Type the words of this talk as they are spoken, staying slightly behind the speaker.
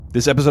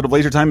This episode of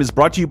Laser Time is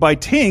brought to you by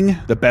Ting,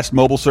 the best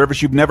mobile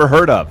service you've never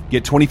heard of.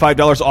 Get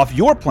 $25 off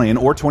your plan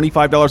or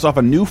 $25 off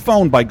a new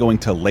phone by going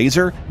to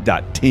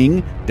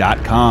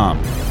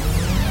laser.ting.com.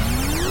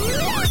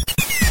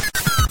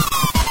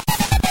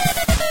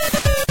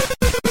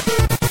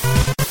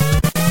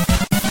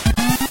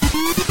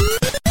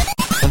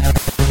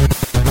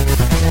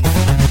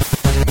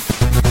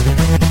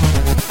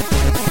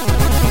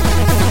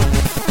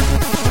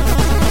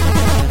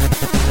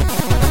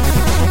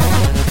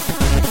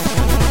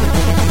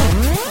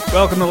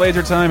 Welcome to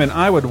Laser Time, and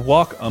I would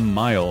walk a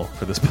mile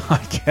for this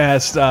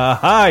podcast.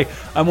 Hi,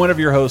 I'm one of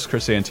your hosts,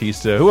 Chris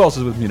Antista. Who else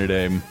is with me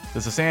today?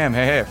 This is Sam.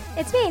 Hey.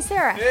 It's me,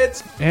 Sarah.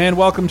 And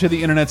welcome to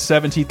the internet's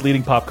 17th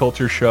leading pop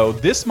culture show.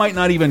 This might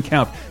not even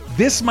count.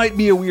 This might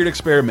be a weird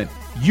experiment.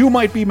 You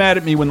might be mad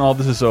at me when all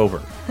this is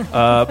over.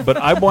 But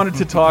I wanted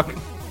to talk,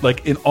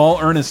 like, in all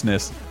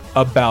earnestness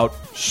about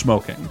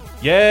smoking.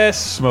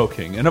 Yes,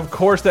 smoking. And of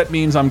course that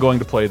means I'm going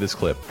to play this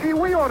clip. Gee,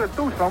 we ought to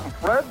do something,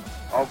 Fred.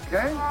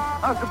 Okay?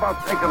 How's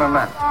about taking a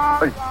nap?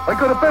 Hey, I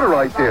got a better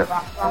idea.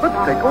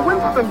 Let's take a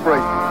Winston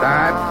break.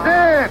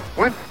 That's it!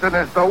 Winston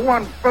is the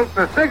one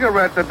filter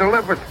cigarette that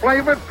delivers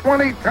flavor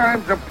 20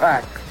 times a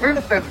pack.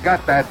 Winston's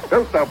got that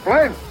filter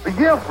blend.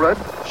 Yeah, Fred.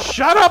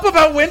 Shut up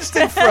about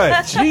Winston,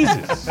 Fred.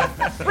 Jesus.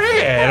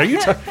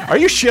 Fred, are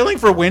you shilling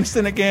for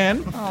Winston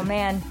again? Oh,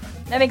 man.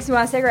 That makes me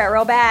want a cigarette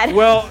real bad.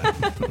 Well,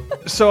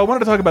 so I wanted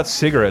to talk about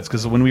cigarettes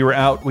because when we were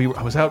out,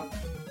 I was out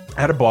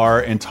at a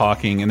bar and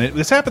talking, and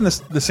this happened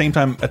the same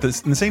time in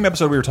the same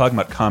episode we were talking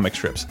about comic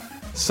strips.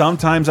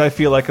 Sometimes I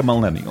feel like a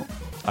millennial.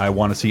 I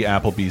want to see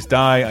Applebee's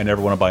die. I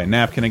never want to buy a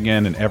napkin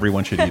again, and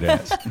everyone should eat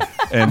ass.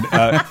 And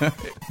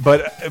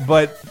but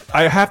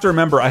I have to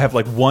remember I have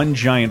like one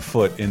giant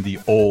foot in the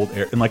old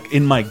era, and like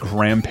in my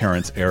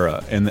grandparents'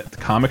 era, and the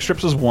comic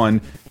strips was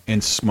one,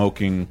 and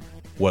smoking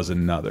was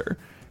another.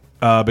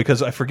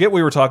 Because I forget what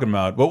we were talking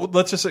about. Well,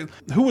 let's just say,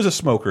 who was a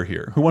smoker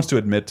here? Who wants to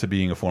admit to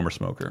being a former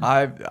smoker?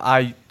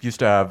 I used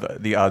to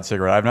have the odd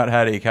cigarette. I've not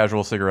had a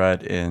casual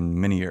cigarette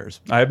in many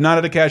years. I have not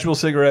had a casual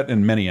cigarette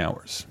in many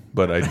hours,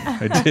 but I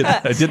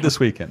did this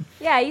weekend.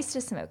 Yeah, I used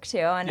to smoke too,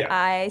 and Yeah.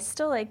 I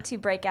still like to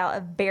break out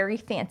a very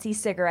fancy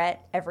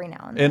cigarette every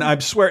now and then. And I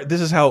swear, this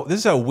is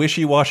how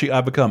wishy-washy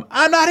I've become.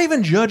 I'm not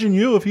even judging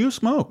you if you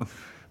smoke,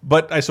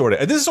 but this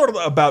is sort of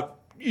about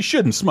you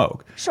shouldn't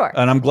smoke. Sure.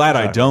 And I'm glad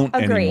I don't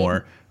Agreed.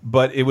 anymore.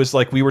 But it was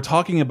like we were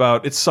talking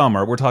about, it's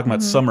summer, we're talking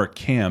about summer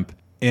camp,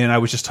 and I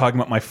was just talking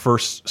about my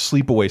first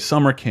sleepaway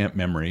summer camp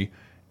memory,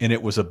 and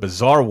it was a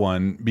bizarre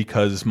one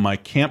because my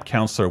camp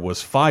counselor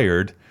was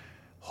fired.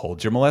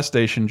 Hold your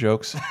molestation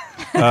jokes.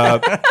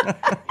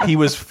 He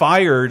was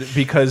fired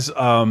because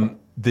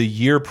the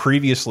year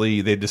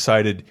previously they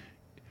decided,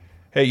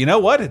 hey, you know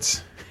what?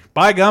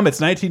 By gum, it's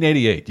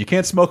 1988. You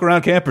can't smoke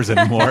around campers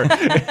anymore.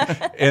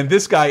 And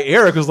this guy,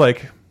 Eric, was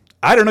like,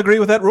 I don't agree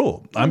with that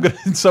rule.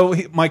 So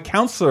my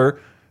counselor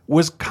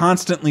was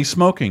constantly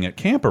smoking at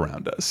camp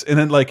around us, and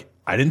then like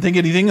I didn't think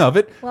anything of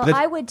it. Well,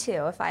 I would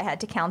too if I had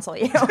to counsel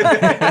you.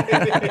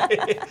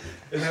 And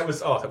that was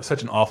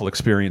such an awful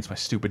experience. My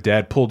stupid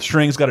dad pulled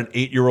strings, got an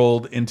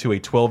 8-year-old into a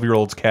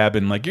 12-year-old's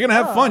cabin. Like, you're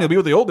gonna have fun. You'll be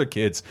with the older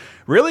kids.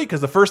 Really?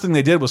 Because the first thing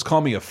they did was call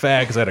me a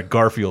fag because I had a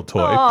Garfield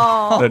toy.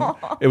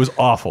 It was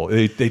awful.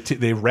 They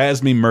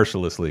razzed me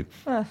mercilessly,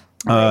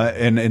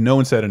 and no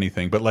one said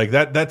anything. But like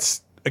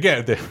that's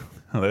again.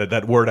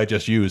 That word I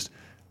just used.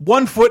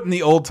 1 foot in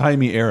the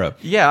old-timey era.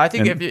 Yeah, I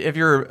think if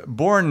you're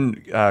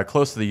born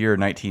close to the year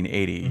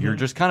 1980, you're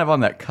just kind of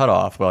on that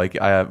cutoff.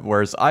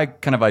 Whereas I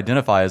kind of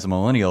identify as a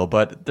millennial,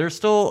 but there's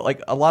still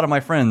like a lot of my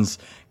friends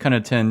kind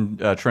of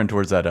trend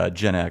towards that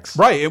Gen X.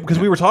 Right, because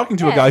we were talking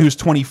to a guy who's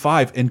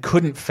 25 and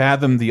couldn't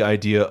fathom the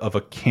idea of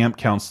a camp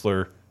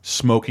counselor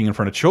smoking in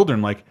front of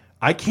children. Like,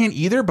 I can't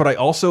either, but I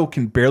also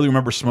can barely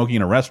remember smoking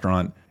in a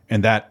restaurant,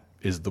 and that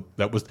was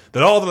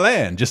all the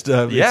land. Just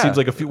it seems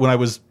like a few when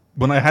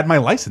I had my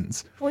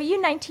license. Well, you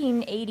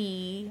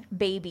 1980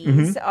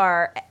 babies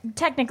are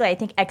technically, I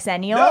think,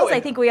 exennials. No,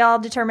 I think we all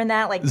determined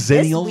that like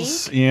Zennials.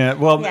 this week. Yeah,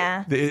 well,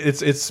 Yeah.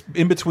 it's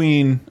in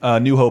between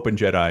New Hope and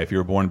Jedi. If you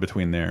were born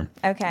between there,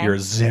 Okay. you're a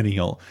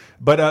Zennial.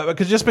 But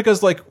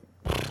because like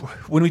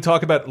when we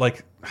talk about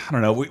like I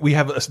don't know, we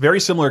have very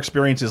similar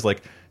experiences.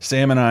 Like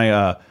Sam and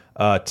I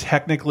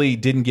technically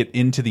didn't get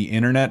into the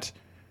internet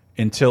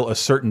until a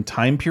certain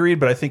time period,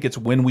 but I think it's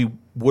when we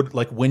would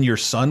when your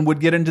son would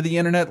get into the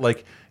internet.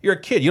 Like, you're a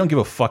kid, you don't give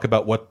a fuck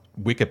about what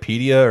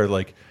Wikipedia or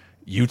like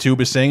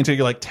YouTube is saying until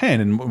you're like 10,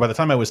 and by the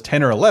time I was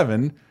 10 or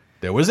 11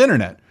 there was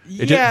internet.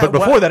 But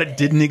before that it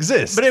didn't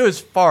exist. But it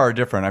was far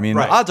different. I mean,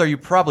 Right. the odds are you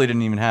probably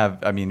didn't even have,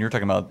 I mean, you're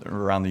talking about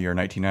around the year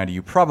 1990,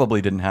 you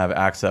probably didn't have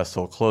access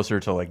till closer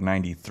to like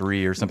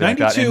 93 or something like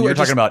that. And you're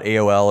talking about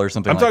AOL or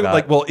something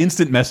like that.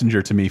 Instant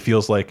Messenger to me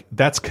feels like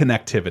that's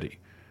connectivity.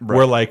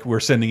 Right.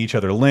 We're sending each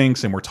other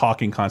links and we're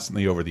talking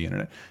constantly over the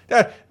internet.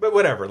 But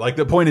whatever. Like,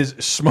 the point is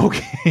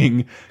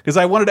smoking, because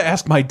I wanted to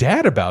ask my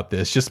dad about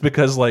this just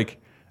because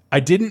like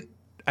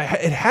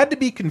it had to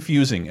be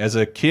confusing as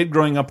a kid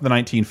growing up in the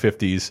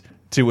 1950s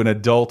to an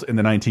adult in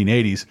the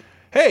 1980s.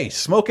 Hey,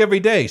 smoke every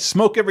day.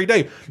 Smoke every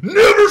day.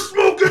 Never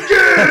smoke again.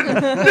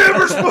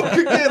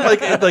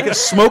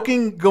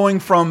 smoking going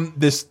from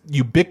this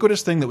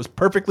ubiquitous thing that was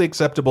perfectly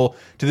acceptable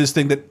to this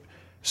thing that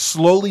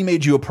slowly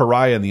made you a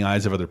pariah in the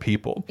eyes of other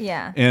people.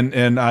 Yeah.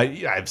 And I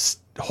have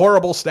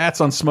horrible stats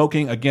on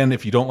smoking. Again,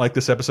 if you don't like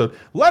this episode,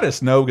 let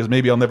us know, because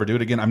maybe I'll never do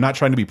it again. I'm not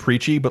trying to be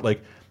preachy, but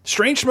like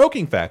strange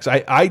smoking facts.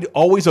 I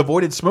always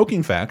avoided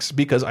smoking facts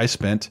because I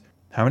spent,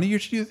 how many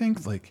years do you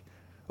think? Like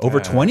over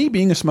 20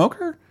 being a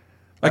smoker?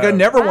 Like I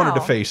never wanted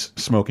to face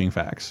smoking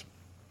facts.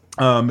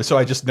 So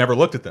I just never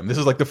looked at them. This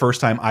is like the first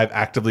time I've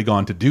actively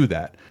gone to do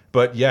that.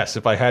 But yes,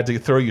 if I had to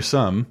throw you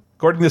some,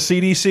 according to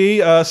the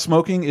CDC,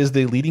 smoking is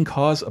the leading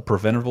cause of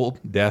preventable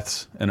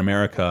deaths in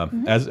America.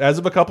 As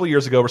of a couple of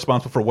years ago,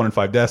 responsible for 1 in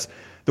 5 deaths.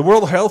 The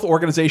World Health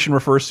Organization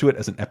refers to it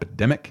as an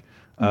epidemic.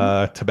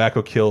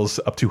 Tobacco kills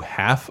up to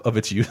half of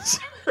its use.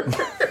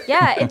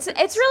 Yeah, it's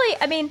really.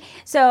 I mean,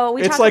 so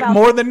we. It's like about,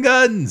 more than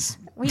guns.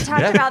 We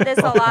talked about this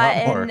a lot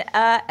in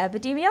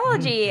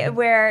epidemiology,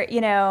 where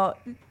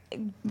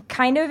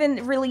kind of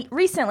really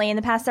recently in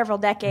the past several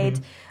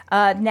decades,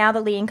 now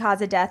the leading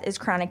cause of death is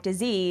chronic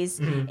disease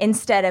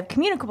instead of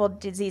communicable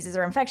diseases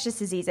or infectious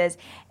diseases,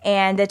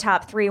 and the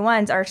top 3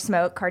 ones are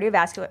stroke,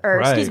 cardiovascular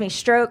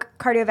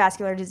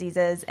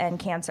diseases, and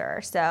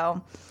cancer.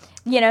 So,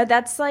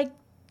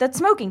 that's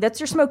smoking. That's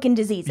your smoking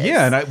diseases.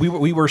 Yeah, and I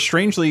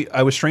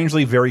was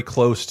strangely very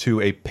close to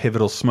a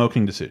pivotal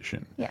smoking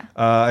decision. Yeah.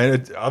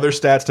 And other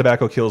stats,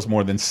 tobacco kills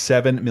more than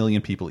 7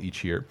 million people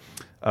each year.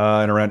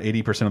 And around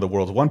 80% of the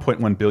world's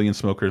 1.1 billion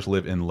smokers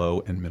live in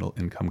low and middle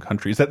income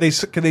countries. That they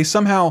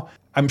somehow,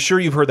 I'm sure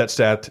you've heard that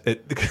stat,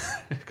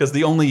 because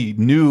the only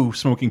new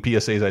smoking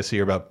PSAs I see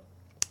are about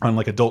on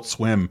like Adult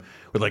Swim,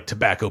 with like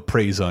tobacco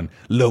preys on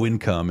low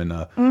income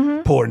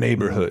and poor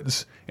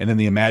neighborhoods, and then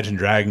the Imagine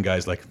Dragon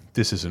guy's like,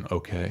 this isn't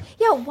okay.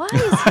 Yeah, why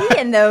is he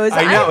in those?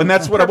 I know, and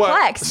that's what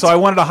perplexed. So I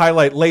wanted to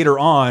highlight later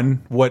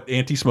on what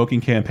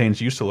anti-smoking campaigns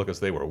used to look as.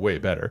 They were way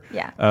better.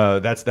 Yeah,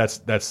 that's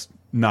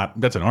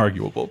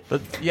unarguable.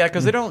 But yeah,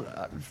 because they don't.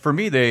 For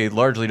me, they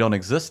largely don't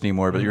exist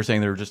anymore. But you're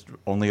saying they're just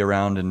only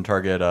around and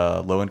target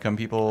low-income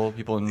people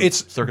in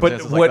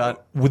circumstances like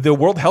that. With the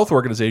World Health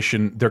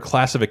Organization, their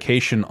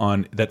classification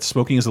on that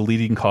smoking is the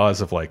leading cause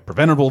of like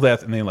preventable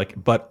death, and they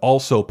but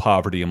also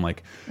poverty. I'm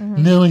like,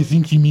 no, I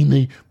think you mean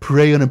they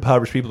prey on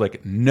impoverished people.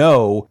 Like,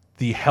 no,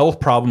 the health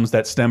problems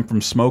that stem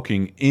from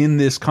smoking in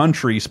this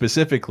country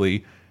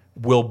specifically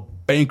will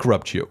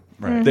bankrupt you.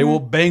 Right. They will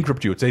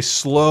bankrupt you. It's a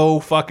slow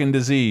fucking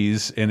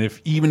disease, and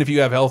even if you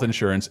have health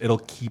insurance, it'll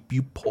keep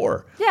you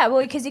poor. Yeah,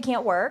 well, because you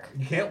can't work.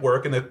 You can't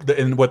work,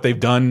 and what they've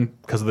done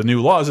because of the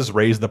new laws is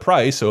raise the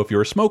price. So if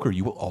you're a smoker,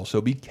 you will also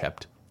be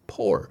kept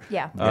poor.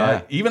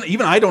 Yeah.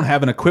 Even I don't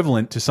have an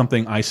equivalent to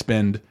something I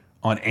spend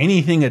on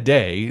anything a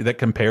day that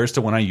compares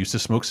to when I used to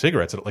smoke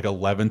cigarettes at like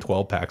 11,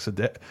 12 packs a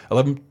day.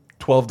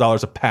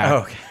 $12 a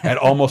pack at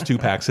almost 2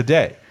 packs a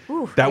day.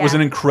 That was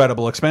an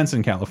incredible expense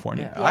in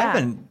California. I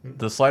haven't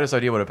the slightest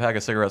idea what a pack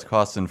of cigarettes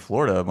costs in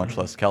Florida, much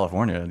less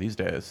California these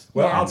days.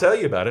 Well, I'll tell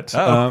you about it.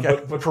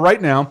 But for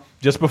right now,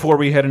 just before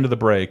we head into the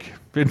break,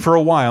 and for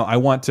a while, I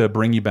want to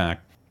bring you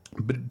back.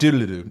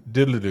 Diddle-a-doo,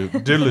 diddle-a-doo,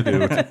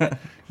 diddle-a-doo.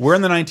 We're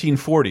in the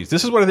 1940s.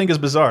 This is what I think is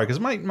bizarre, because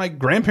my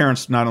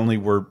grandparents not only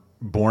were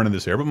born in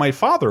this era, but my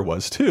father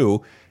was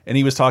too. And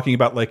he was talking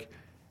about like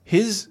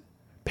his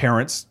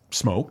parents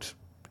smoked,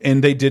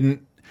 and they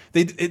didn't.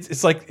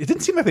 It's like it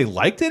didn't seem like they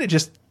liked it. It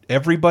just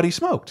everybody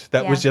smoked.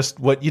 That was just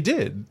what you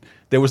did.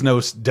 There was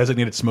no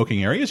designated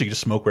smoking areas. You could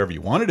just smoke wherever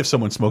you wanted. If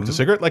someone smoked a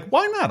cigarette, like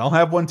why not? I'll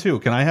have one too.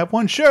 Can I have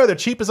one? Sure. They're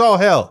cheap as all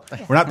hell.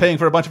 We're not paying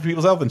for a bunch of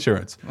people's health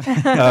insurance.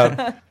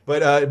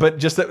 But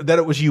just that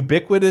it was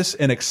ubiquitous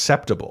and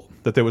acceptable.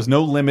 That there was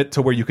no limit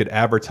to where you could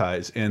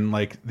advertise. And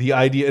like the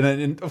idea,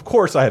 and of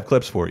course I have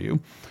clips for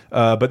you.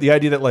 But the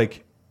idea that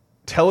like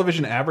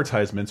television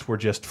advertisements were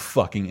just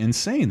fucking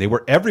insane. They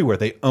were everywhere.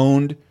 They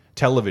owned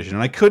television,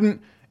 and I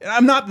couldn't.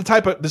 I'm not the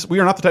type of we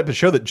are not the type of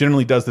show that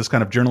generally does this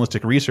kind of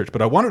journalistic research,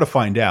 but I wanted to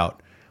find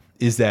out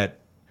is that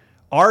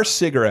are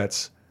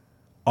cigarettes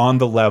on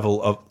the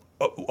level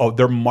of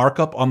their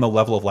markup on the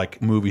level of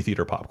like movie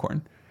theater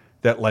popcorn,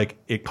 that like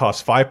it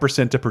costs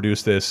 5% to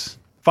produce this,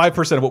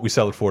 5% of what we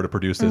sell it for to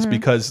produce this,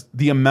 because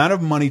the amount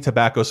of money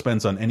tobacco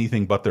spends on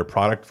anything but their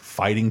product,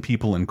 fighting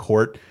people in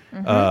court,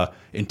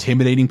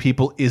 intimidating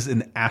people, is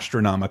an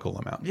astronomical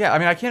amount. Yeah, I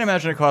mean, I can't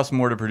imagine it costs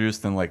more to produce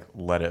than like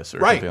lettuce or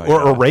something like or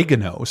that.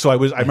 oregano. So I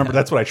remember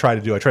that's what I tried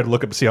to do. I tried to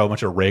look up to see how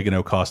much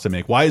oregano costs to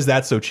make. Why is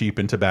that so cheap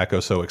and tobacco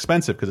so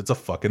expensive? Because it's a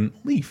fucking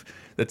leaf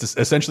that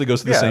essentially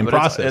goes through the same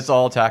process. It's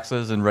all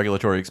taxes and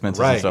regulatory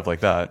expenses and stuff like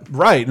that.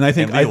 Right, and I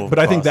think,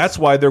 I think that's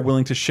why they're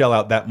willing to shell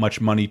out that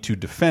much money to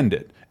defend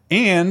it.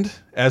 And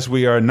as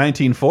we are in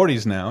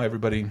 1940s now,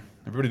 everybody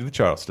to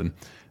Charleston.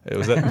 It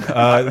was that.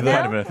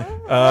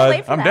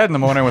 I'm dead in the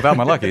morning without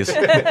my luckies.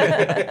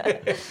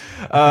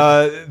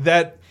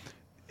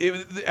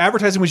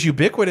 Advertising was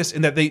ubiquitous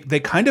in that they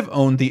kind of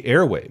owned the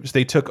airwaves.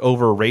 They took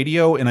over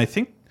radio, and I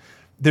think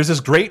there's this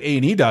great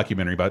A&E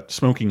documentary about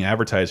smoking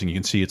advertising. You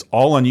can see it's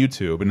all on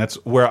YouTube, and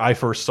that's where I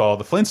first saw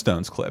the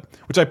Flintstones clip,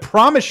 which I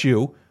promise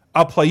you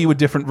I'll play you a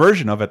different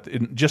version of it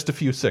in just a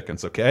few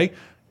seconds. Okay.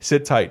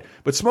 Sit tight.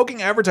 But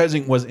smoking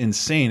advertising was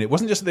insane. It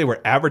wasn't just that they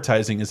were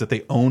advertising, is that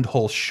they owned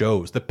whole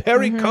shows. The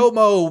Perry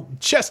Como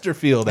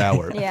Chesterfield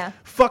Hour. Yeah.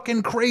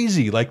 Fucking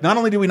crazy. Like, not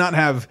only do we not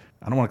have,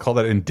 I don't want to call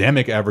that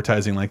endemic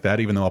advertising like that,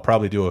 even though I'll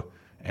probably do a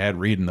ad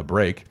read in the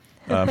break.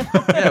 Yeah,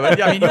 but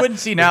I mean, you wouldn't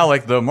see now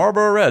like the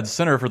Marlboro Reds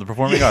Center for the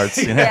Performing Arts.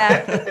 You know?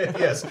 Yeah.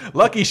 Yes.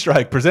 Lucky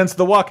Strike presents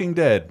The Walking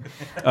Dead.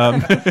 Oh,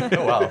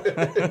 wow.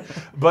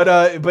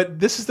 But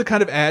this is the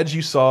kind of ads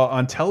you saw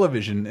on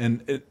television,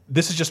 and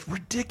this is just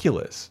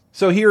ridiculous.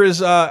 So here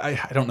is, I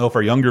don't know if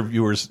our younger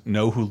viewers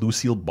know who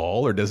Lucille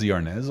Ball or Desi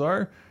Arnaz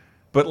are,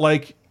 but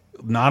like,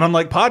 not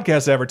unlike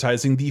podcast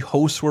advertising, the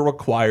hosts were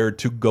required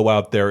to go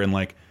out there and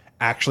like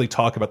actually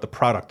talk about the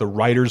product. The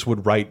writers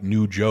would write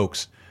new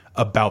jokes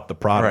about the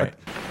product.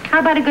 Right. How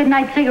about a good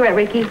night cigarette,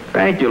 Ricky?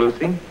 Thank you,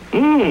 Lucy.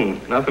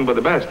 Nothing but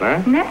the best,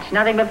 huh? That's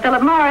nothing but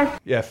Philip Morris.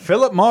 Yeah,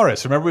 Philip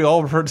Morris. Remember we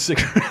all referred to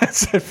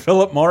cigarettes at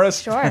Philip Morris?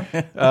 Sure.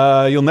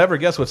 You'll never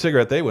guess what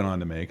cigarette they went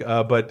on to make.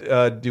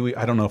 But do we?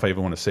 I don't know if I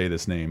even want to say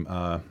this name.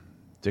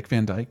 Dick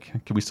Van Dyke?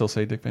 Can we still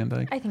say Dick Van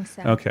Dyke? I think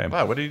so. Okay.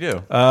 Wow, what did he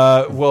do?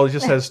 Well, he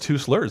just has 2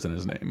 slurs in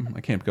his name.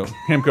 I can't go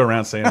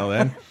around saying all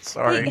that.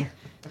 Sorry.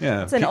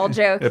 Yeah, It's an old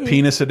joke. A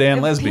penis sedan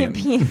lesbian.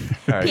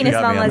 right, Penis you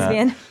got me on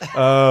that.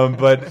 non-lesbian.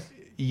 But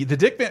the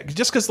Dick Van,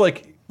 just because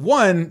like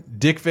one,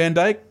 Dick Van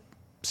Dyke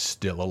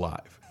still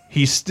alive.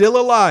 He's still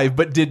alive,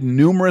 but did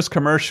numerous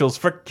commercials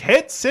for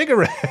Kent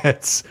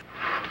cigarettes.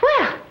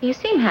 Well, you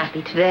seem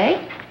happy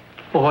today.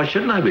 Well, why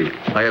shouldn't I be?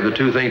 I have the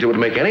 2 things that would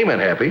make any man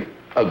happy.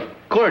 A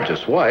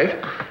gorgeous wife,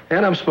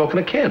 and I'm smoking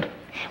a Kent.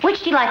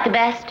 Which do you like the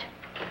best?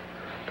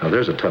 Now,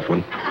 there's a tough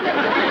one.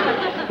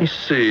 Let me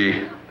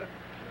see.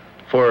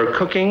 For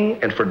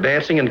cooking and for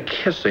dancing and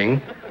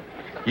kissing,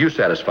 you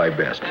satisfy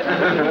best.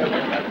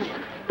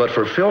 But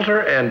for filter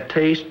and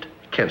taste,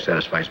 Kent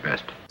satisfies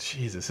best.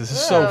 Jesus, this is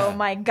so. Oh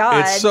my God.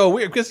 It's so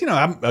weird because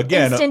I'm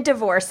again. Instant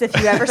divorce if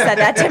you ever said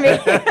that to me.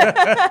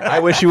 I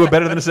wish you were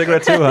better than a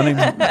cigarette too, honey.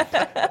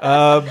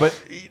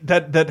 But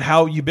that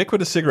how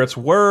ubiquitous cigarettes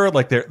were,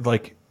 like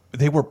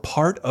they were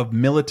part of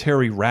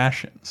military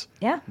rations.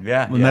 Yeah.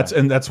 Yeah.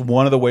 And that's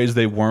one of the ways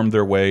they wormed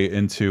their way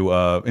into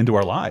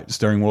our lives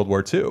during World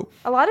War II.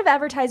 A lot of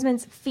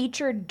advertisements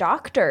featured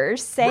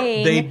doctors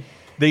saying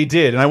They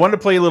did, and I wanted to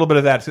play a little bit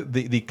of that,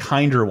 the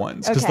kinder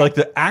ones, because Okay. like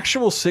the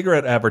actual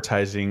cigarette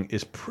advertising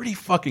is pretty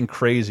fucking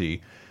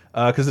crazy.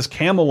 Because this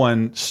Camel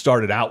one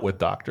started out with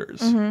doctors.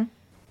 Mm-hmm.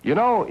 You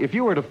know, if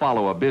you were to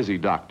follow a busy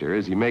doctor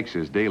as he makes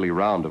his daily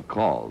round of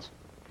calls,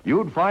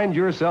 you'd find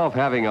yourself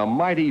having a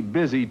mighty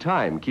busy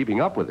time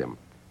keeping up with him.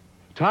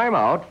 Time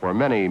out for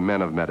many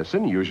men of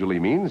medicine usually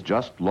means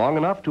just long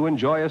enough to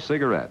enjoy a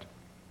cigarette.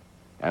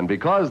 And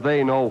because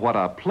they know what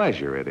a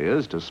pleasure it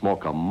is to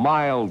smoke a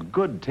mild,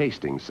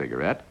 good-tasting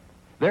cigarette,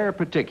 they're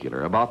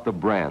particular about the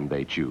brand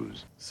they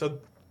choose. So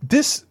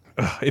this,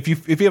 if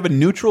you have a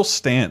neutral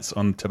stance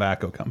on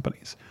tobacco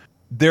companies,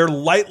 they're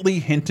lightly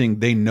hinting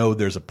they know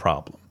there's a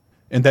problem,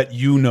 and that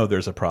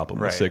there's a problem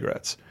with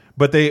cigarettes.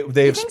 But they've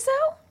You think so?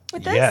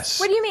 With this? Yes.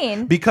 What do you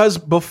mean? Because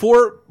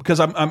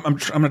I'm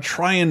going to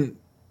try and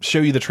show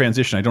you the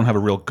transition. I don't have a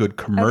real good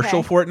commercial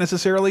Okay. for it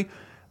necessarily.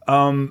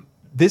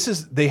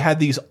 They had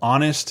these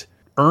honest,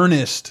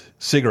 earnest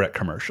cigarette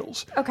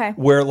commercials. Okay.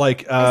 Where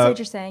like I see what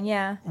you're saying,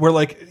 yeah. where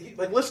like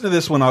listen to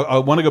this one. I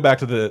want to go back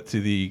to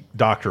the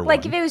doctor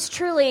Like, one. if it was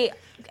truly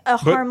a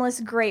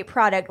harmless, great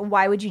product,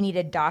 why would you need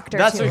a doctor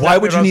That's to... exactly why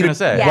would what I you was need gonna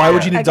say. why Yeah.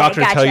 would you need a Okay,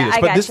 doctor to tell you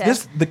gotcha, this? I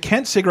But gotcha. the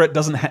Kent cigarette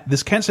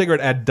this Kent cigarette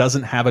ad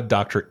doesn't have a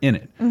doctor in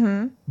it.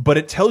 But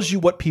it tells you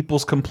what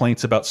people's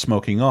complaints about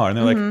smoking are, and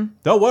they're like,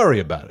 don't worry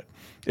about it.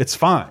 It's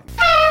fine.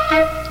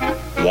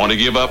 Want to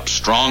give up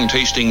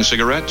strong-tasting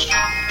cigarettes?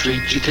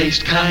 Treat your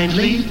taste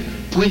kindly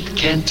with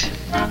Kent.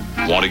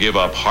 Want to give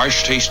up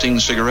harsh-tasting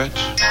cigarettes?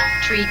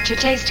 Treat your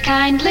taste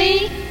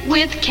kindly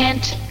with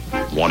Kent.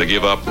 Want to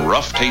give up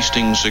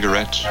rough-tasting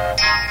cigarettes?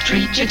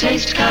 Treat your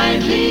taste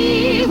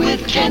kindly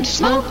with Kent.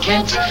 Smoke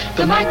Kent,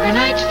 the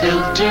Micronite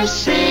filter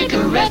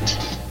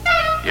cigarette.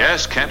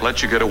 Yes, Kent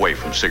lets you get away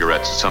from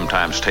cigarettes that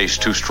sometimes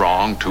taste too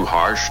strong, too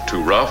harsh,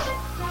 too rough.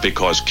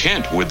 Because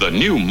Kent, with the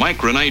new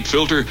Micronite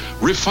filter,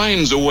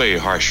 refines away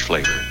harsh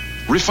flavor,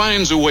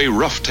 refines away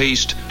rough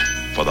taste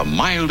for the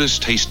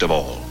mildest taste of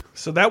all.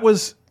 So that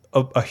was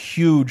a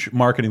huge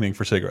marketing thing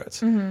for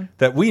cigarettes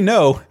that we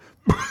know.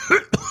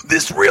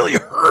 This really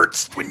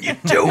hurts when you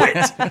do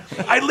it.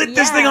 I lit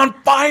this thing on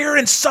fire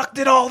and sucked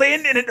it all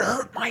in, and it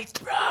hurt my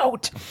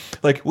throat.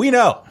 Like, we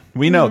know.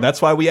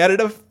 That's why we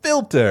added a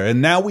filter, and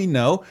now we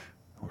know.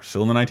 We're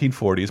still in the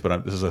 1940s,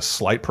 but this is a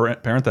slight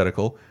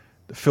parenthetical.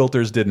 The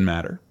filters didn't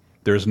matter.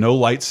 There's no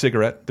light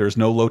cigarette. There's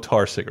no low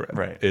tar cigarette.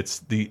 Right.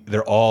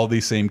 They're all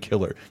the same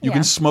killer. You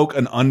can smoke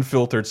an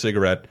unfiltered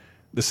cigarette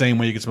the same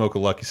way you can smoke a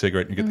Lucky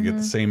cigarette and you get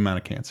the same amount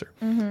of cancer.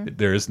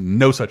 There is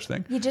no such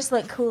thing. You just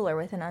look cooler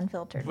with an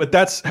unfiltered. But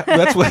that's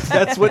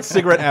what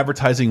cigarette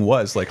advertising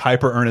was, like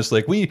hyper earnest.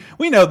 Like we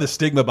know the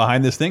stigma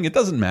behind this thing. It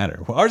doesn't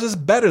matter. Ours is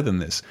better than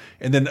this.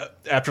 And then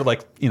after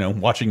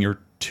watching your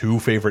 2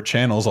 favorite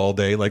channels all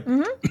day, like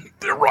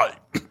they're right.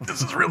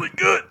 This is really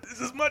good. This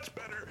is much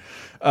better.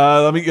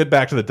 Let me get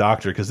back to the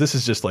doctor, because this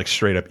is just like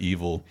straight up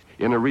evil.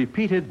 In a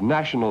repeated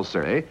national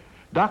survey,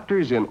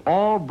 doctors in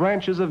all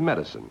branches of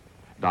medicine,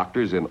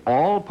 doctors in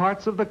all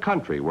parts of the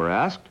country were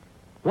asked,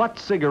 "What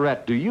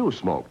cigarette do you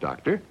smoke,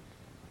 doctor?"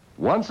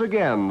 Once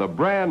again, the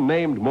brand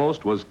named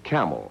most was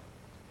Camel.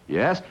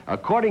 Yes,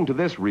 according to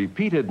this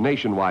repeated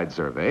nationwide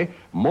survey,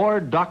 more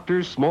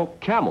doctors smoke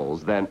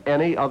Camels than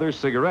any other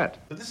cigarette.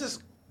 This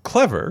is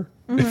clever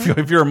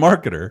if you're a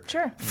marketer.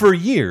 Sure. For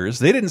years,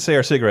 they didn't say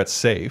our cigarette's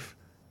safe.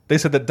 They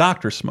said that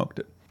doctors smoked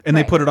it. And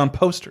they put it on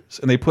posters,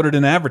 and they put it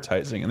in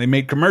advertising, and they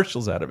made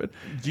commercials out of it.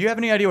 Do you have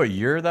any idea what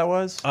year that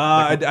was?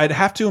 I'd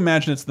have to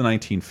imagine it's the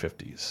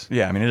 1950s.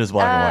 Yeah, I mean, it is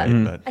black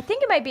and white. But I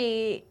think it might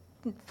be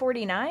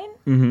 49.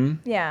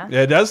 Yeah.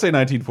 Yeah, it does say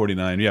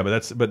 1949. Yeah,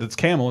 but it's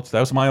Camel. That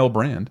was my old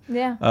brand.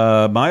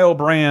 Yeah. My old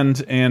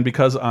brand, and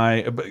because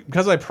I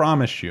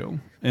promised you,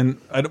 and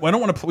I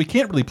don't want to. We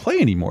can't really play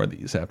any more of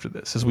these after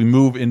this as we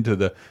move into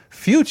the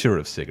future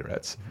of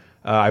cigarettes.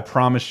 I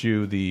promise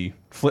you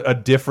a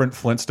different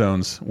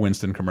Flintstones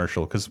Winston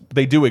commercial, because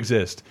they do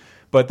exist.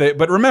 But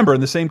remember, in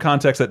the same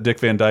context that Dick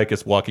Van Dyke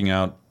is walking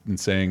out and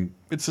saying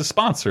it's a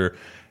sponsor,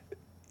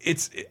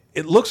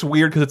 it looks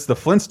weird because it's the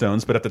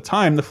Flintstones, but at the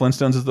time the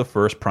Flintstones is the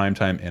first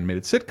primetime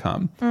animated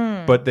sitcom.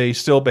 But they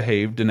still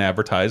behaved and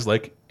advertised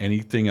like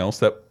anything else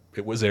that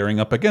it was airing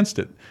up against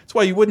it. That's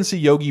why you wouldn't see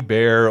Yogi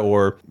Bear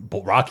or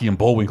Rocky and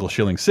Bullwinkle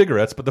shilling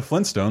cigarettes, but the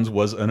Flintstones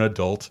was an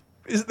adult.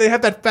 They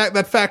have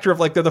that factor of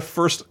like they're the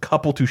first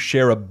couple to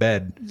share a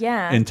bed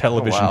in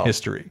television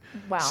history.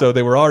 Wow. So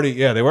they were already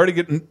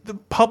getting, the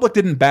public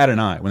didn't bat an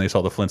eye when they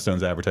saw the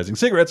Flintstones advertising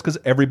cigarettes because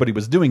everybody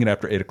was doing it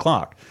after 8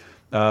 o'clock.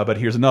 But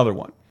here's another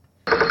one.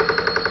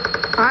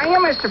 Hiya,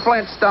 Mr.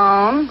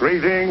 Flintstone.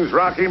 Greetings,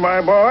 Rocky,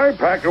 my boy.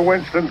 Pack of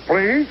Winstons,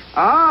 please.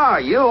 Oh,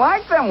 you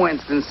like them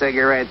Winston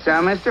cigarettes,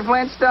 huh, Mr.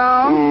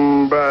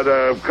 Flintstone? But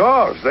of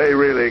course, they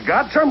really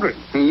got something.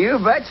 You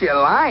bet your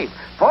life.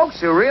 Folks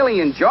who really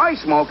enjoy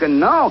smoking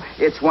know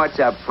it's what's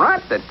up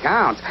front that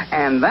counts.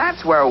 And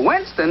that's where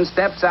Winston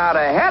steps out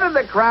ahead of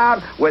the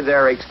crowd with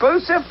their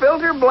exclusive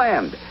filter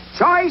blend.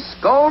 Choice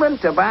golden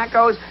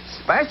tobaccos,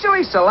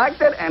 specially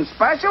selected and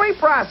specially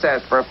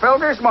processed for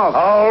filter smoke.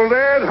 Hold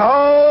it.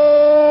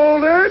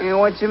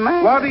 What you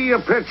mean? What are you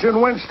pitching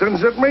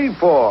Winstons at me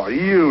for?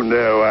 You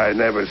know I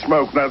never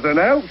smoke nothing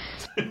else.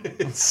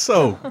 It's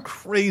so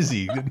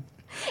crazy.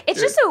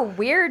 It's just so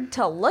weird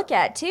to look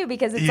at, too,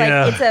 because it's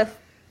like, it's a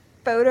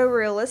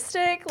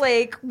photorealistic,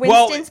 like,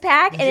 Winston's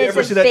pack, and it's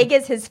as big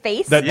as his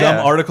face. That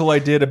dumb article I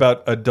did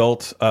about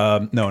adult,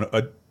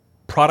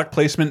 product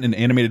placement in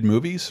animated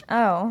movies.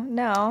 Oh,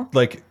 no.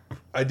 Like,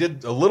 I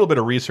did a little bit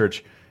of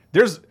research.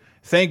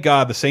 Thank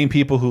God, the same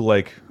people who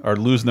like are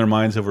losing their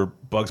minds over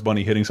Bugs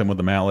Bunny hitting someone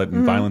with a mallet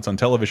and violence on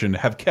television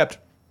have kept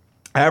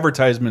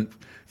advertisement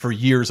for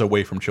years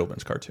away from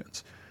children's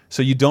cartoons.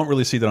 So you don't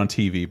really see that on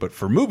TV. But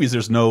for movies,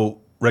 there's no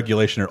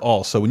regulation at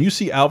all. So when you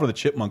see Alvin the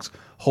Chipmunks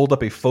hold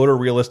up a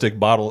photorealistic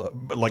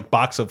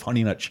box of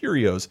Honey Nut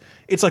Cheerios,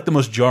 it's like the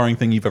most jarring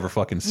thing you've ever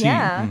fucking seen.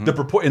 Yeah.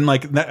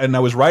 And I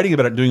was writing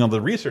about it, doing all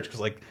the research because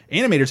like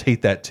animators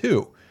hate that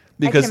too.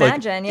 Because I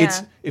can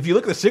imagine, if you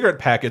look at the cigarette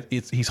packet,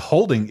 it's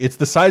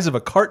the size of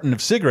a carton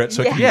of cigarettes,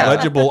 so it can be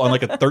legible on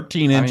like a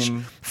 13-inch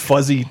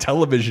fuzzy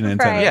television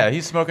antenna. Right. Yeah,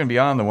 he's smoking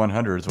beyond the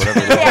 100s, whatever.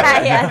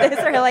 Those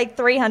are like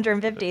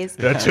 350s.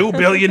 The 2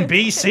 billion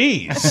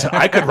BCs.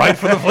 I could write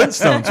for the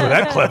Flintstones with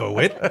that clever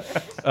wit.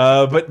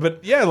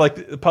 But yeah,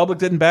 like the public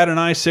didn't bat an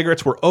eye.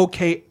 Cigarettes were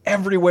okay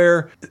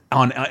everywhere.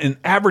 In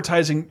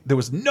advertising, there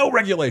was no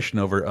regulation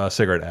over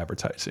cigarette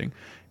advertising,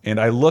 and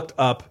I looked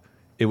up.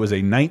 It was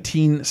a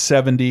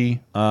 1970,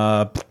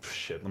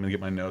 let me get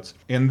my notes.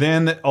 And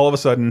then all of a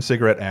sudden,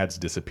 cigarette ads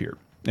disappeared.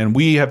 And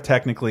we have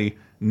technically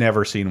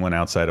never seen one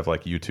outside of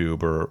like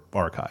YouTube or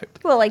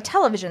archived. Well, like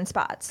television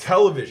spots.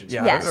 Television spots.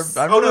 Yeah, Yes.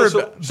 I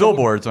remember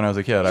billboards when I was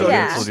a kid. I would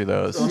Yeah. still do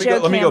those.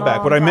 Let me go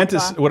back. What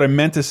I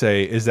meant to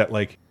say is that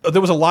like there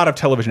was a lot of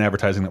television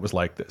advertising that was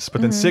like this, but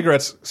then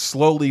cigarettes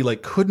slowly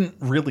like couldn't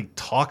really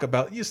talk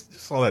about. You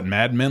saw that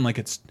Mad Men, like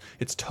it's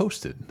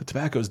toasted. The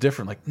tobacco is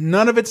different. Like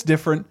none of it's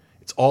different.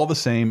 It's all the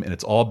same, and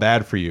it's all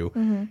bad for you.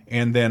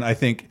 And then I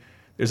think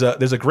there's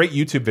a great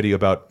YouTube video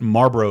about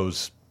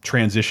Marlboro's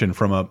transition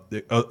from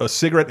a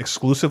cigarette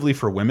exclusively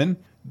for women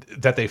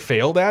that they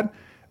failed at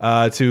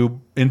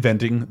to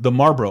inventing the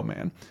Marlboro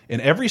Man.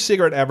 And every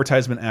cigarette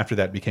advertisement after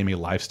that became a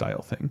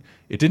lifestyle thing.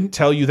 It didn't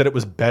tell you that it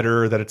was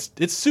better, that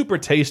it's super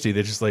tasty.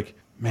 They're just like,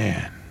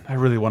 man, I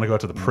really want to go out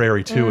to the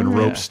prairie too and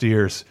rope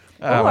steers.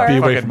 Be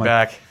away from my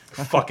back.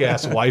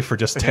 Fuck-ass wife for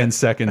just 10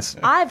 seconds.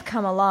 I've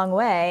come a long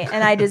way,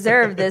 and I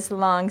deserve this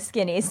long,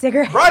 skinny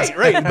cigarette.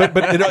 Right.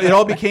 But it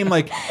all became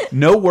like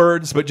no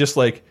words, but just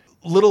like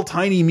little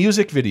tiny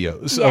music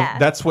videos. Yeah.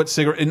 That's what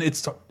cigarette. And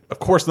it's of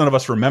course none of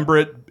us remember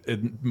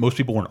it. Most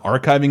people weren't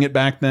archiving it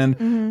back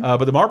then.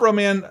 But the Marlboro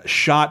Man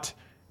shot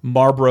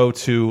Marlboro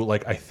to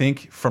like I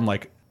think from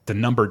like the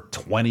number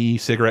 20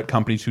 cigarette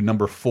company to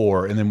number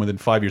 4, and then within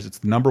 5 years it's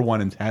the number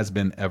 1 and has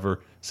been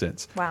ever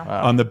since. Wow.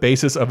 On the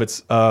basis of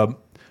its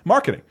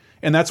marketing.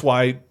 And that's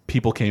why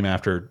people came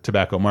after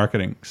tobacco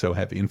marketing so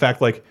heavy. In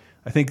fact, like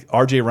I think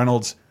R.J.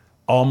 Reynolds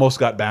almost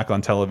got back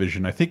on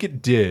television. I think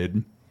it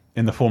did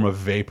in the form of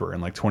Vapor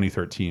in like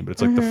 2013, but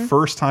it's like the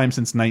first time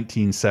since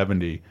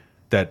 1970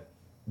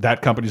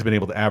 that company's been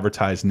able to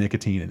advertise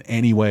nicotine in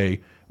any way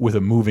with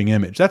a moving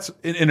image. That's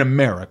in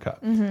America.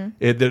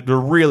 The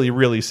really,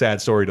 really sad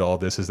story to all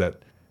this is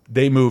that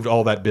they moved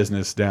all that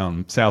business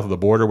down south of the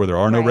border where there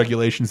are no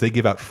regulations. They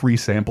give out free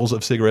samples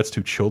of cigarettes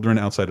to children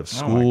outside of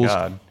schools. Oh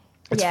my God.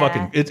 It's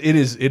fucking. It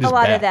is. A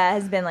lot bad. of that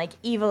has been like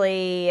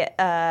evilly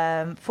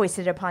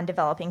foisted upon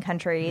developing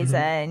countries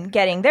and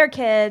getting their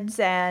kids,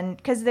 and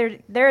because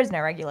there is no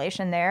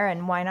regulation there,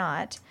 and why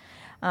not?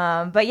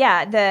 But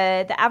yeah,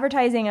 the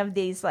advertising of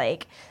these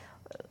like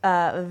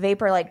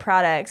vapor-like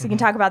products. We can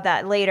talk about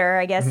that later,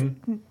 I guess,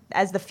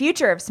 as the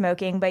future of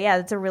smoking. But yeah,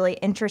 it's a really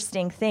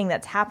interesting thing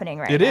that's happening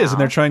right now. It is, and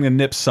they're trying to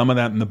nip some of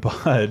that in the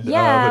bud.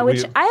 Yeah,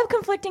 which I have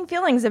conflicting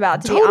feelings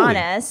about, to be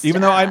honest.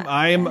 Even though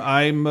I'm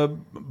a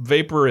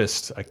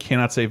vaporist, I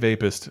cannot say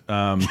vapist.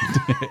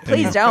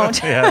 Please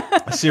don't.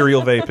 A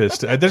cereal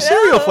vapist. There's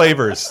cereal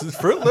flavors,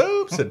 Fruit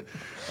Loops, and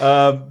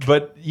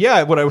but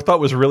yeah, what I thought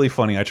was really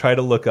funny. I tried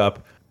to look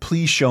up.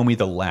 Please show me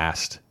the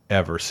last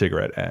ever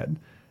cigarette ad.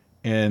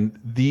 And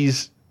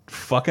these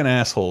fucking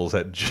assholes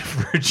at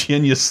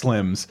Virginia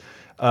Slims.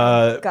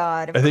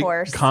 God, of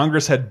course. I think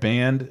Congress had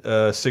banned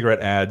cigarette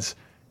ads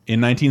in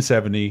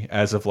 1970.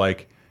 As of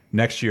like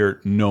next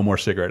year, no more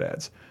cigarette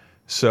ads.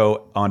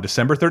 So on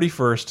December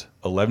 31st,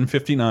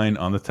 11:59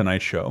 on the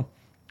Tonight Show,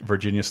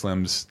 Virginia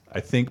Slims, I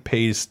think,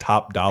 pays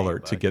top dollar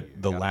to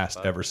get the last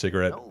ever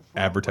cigarette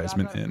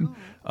advertisement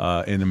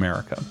in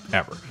America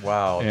ever.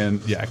 Wow.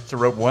 And yeah, to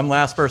rope one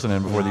last person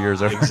in before the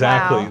year's over.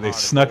 Exactly. Wow. They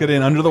snuck it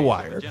in under the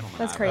wire.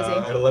 That's crazy.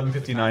 At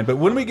 11:59. But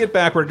when we get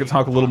back, we're going to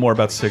talk a little more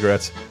about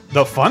cigarettes,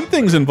 the fun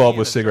things involved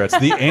with cigarettes,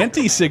 the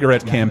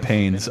anti-cigarette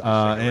campaigns,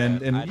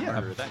 and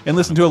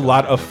listen to a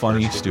lot of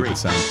funny, stupid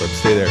sound clips.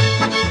 Stay there.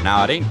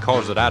 Now, it ain't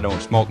cause that I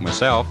don't smoke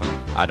myself,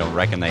 and I don't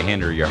reckon they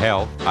hinder your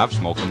health. I've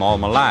smoked them all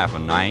my life,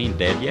 and I ain't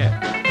dead yet.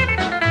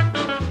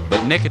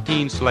 But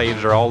nicotine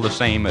slaves are all the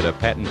same at a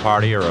petting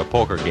party or a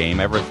poker game.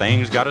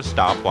 Everything's got to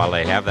stop while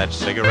they have that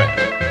cigarette.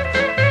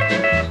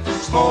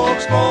 Smoke,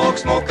 smoke,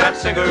 smoke that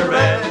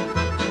cigarette.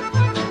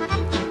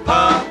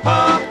 Puff,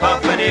 puff,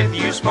 puff, and if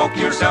you smoke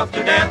yourself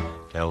to death,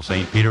 tell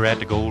St. Peter at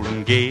the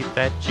Golden Gate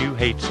that you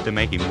hates to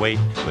make him wait,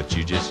 but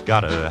you just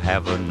gotta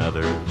have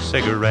another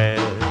cigarette.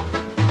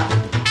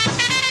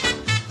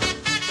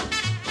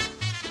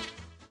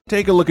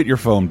 Take a look at your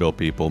phone bill,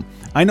 people.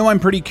 I know I'm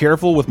pretty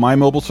careful with my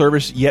mobile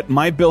service, yet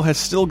my bill has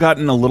still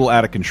gotten a little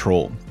out of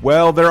control.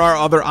 Well, there are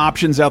other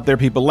options out there,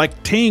 people,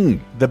 like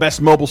Ting, the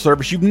best mobile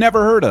service you've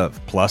never heard of.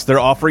 Plus, they're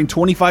offering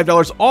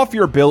 $25 off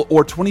your bill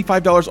or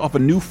 $25 off a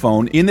new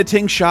phone in the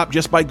Ting shop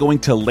just by going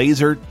to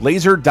laser.ting.com.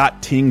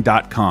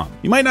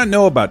 You might not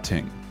know about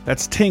Ting.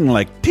 That's Ting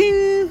like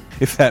ting,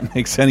 if that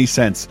makes any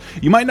sense.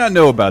 You might not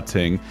know about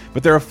Ting,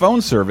 but they're a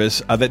phone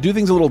service that do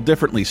things a little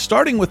differently,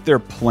 starting with their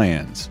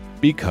plans.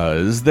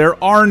 Because there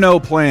are no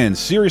plans.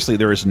 Seriously,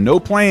 there is no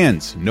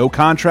plans, no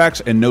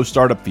contracts, and no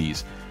startup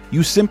fees.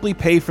 You simply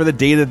pay for the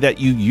data that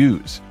you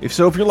use. If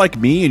you're like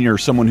me and you're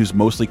someone who's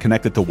mostly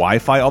connected to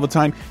Wi-Fi all the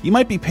time, you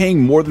might be paying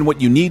more than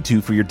what you need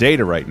to for your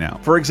data right now.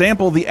 For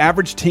example, the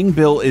average Ting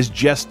bill is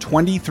just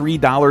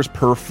 $23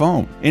 per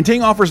phone. And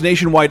Ting offers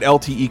nationwide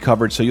LTE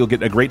coverage, so you'll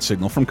get a great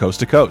signal from coast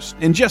to coast.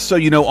 And just so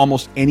you know,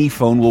 almost any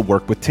phone will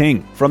work with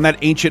Ting. From that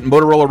ancient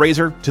Motorola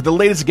Razr to the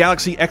latest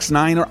Galaxy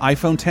X9 or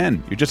iPhone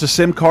 10. You're just a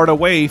SIM card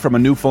away from a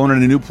new phone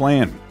and a new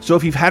plan. So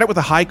if you've had it with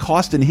the high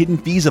cost and hidden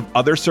fees of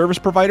other service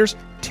providers,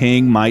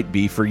 Ting might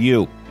be for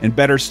you. And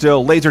better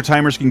still, Laser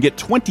Timers can get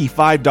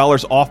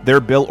 $25 off their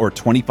bill or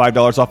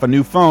 $25 off a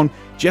new phone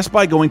just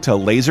by going to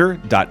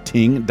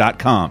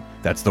laser.ting.com.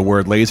 That's the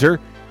word laser,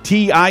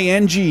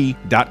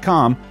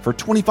 TING.com for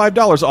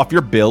 $25 off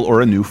your bill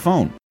or a new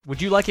phone.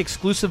 Would you like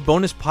exclusive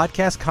bonus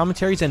podcast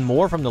commentaries and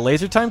more from the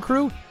Laser Time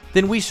crew?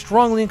 Then we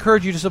strongly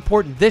encourage you to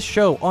support this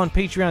show on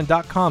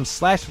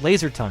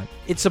patreon.com/lasertime.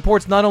 It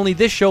supports not only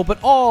this show, but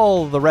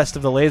all the rest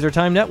of the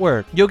Lasertime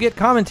network. You'll get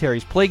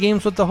commentaries, play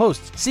games with the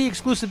hosts, see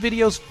exclusive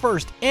videos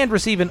first, and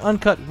receive an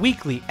uncut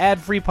weekly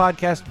ad-free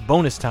podcast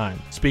bonus time.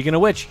 Speaking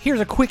of which, here's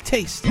a quick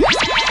taste.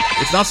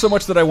 It's not so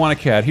much that I want a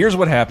cat. Here's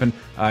what happened.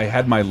 I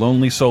had my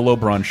lonely solo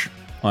brunch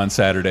on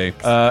Saturday,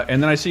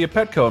 and then I see a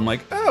Petco. I'm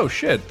like, oh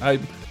shit,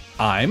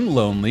 I'm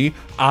lonely.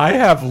 I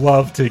have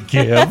love to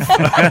give.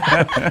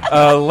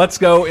 Let's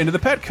go into the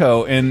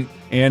Petco, and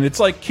it's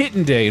like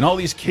kitten day, and all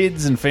these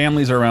kids and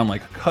families are around,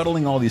 like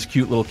cuddling all these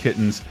cute little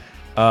kittens.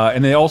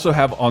 And they also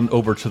have on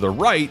over to the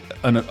right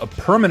a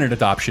permanent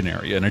adoption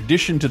area, in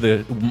addition to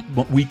the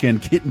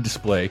weekend kitten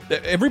display.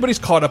 Everybody's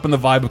caught up in the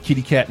vibe of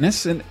kitty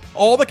catness, and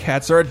all the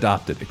cats are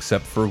adopted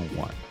except for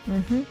one.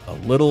 A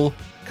little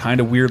kind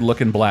of weird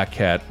looking black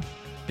cat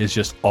is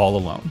just all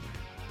alone,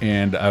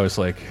 and I was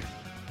like,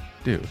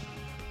 dude.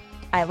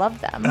 I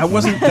love them. I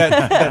wasn't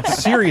that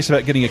serious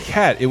about getting a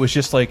cat. It was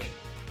just like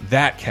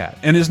that cat.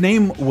 And his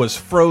name was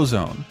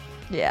Frozone.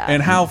 Yeah.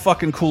 And how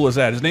fucking cool is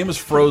that? His name is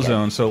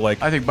Frozone, so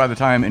like... I think by the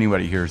time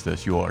anybody hears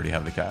this, you already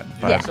have the cat.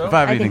 If I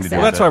have anything to do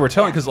with Well, that's why we're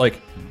telling, because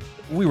like,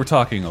 we were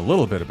talking a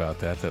little bit about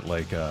that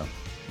like,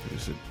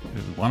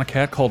 want a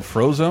cat called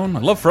Frozone? I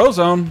love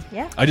Frozone.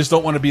 Yeah. I just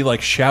don't want to be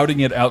like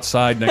shouting it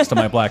outside next to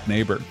my black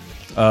neighbor.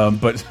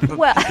 But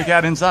well, the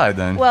cat inside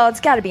then. Well,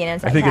 it's got to be an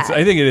inside cat.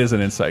 I think it is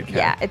an inside cat.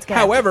 Yeah, it's gonna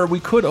However, we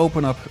could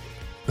open up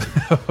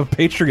a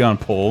Patreon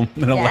poll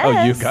and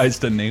allow you guys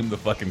to name the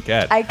fucking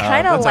cat. I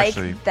kind of like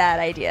that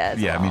idea.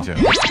 Yeah, me too.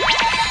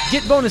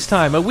 Get Bonus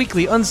Time, a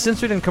weekly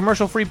uncensored and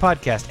commercial-free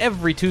podcast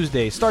every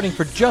Tuesday, starting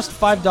for just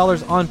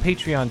 $5 on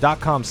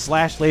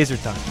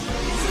patreon.com/lasertime.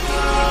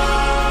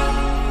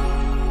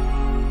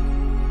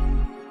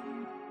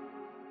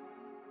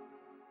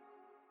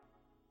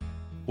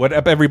 What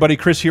up, everybody?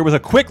 Chris here with a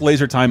quick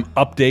Laser Time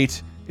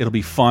update. It'll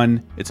be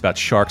fun. It's about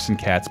sharks and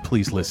cats.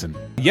 Please listen.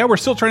 Yeah, we're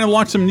still trying to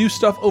launch some new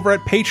stuff over at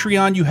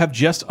Patreon. You have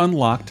just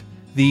unlocked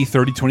the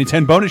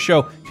 30-20-10 bonus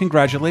show.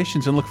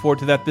 Congratulations, and look forward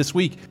to that this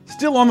week.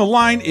 Still on the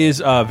line is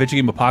Video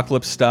Game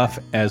Apocalypse stuff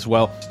as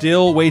well.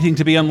 Still waiting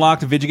to be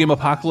unlocked Video Game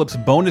Apocalypse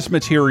bonus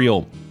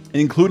material,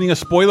 including a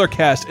spoiler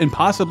cast and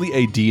possibly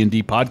a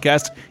D&D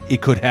podcast.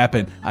 It could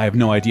happen. I have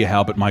no idea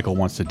how, but Michael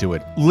wants to do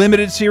it.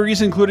 Limited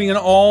series, including an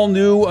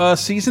all-new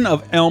season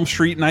of Elm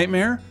Street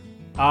Nightmare.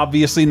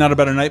 Obviously not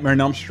about a Nightmare on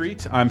Elm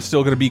Street. I'm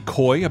still going to be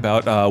coy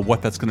about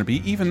what that's going to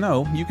be, even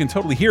though you can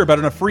totally hear about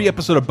it in a free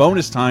episode of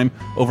Bonus Time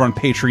over on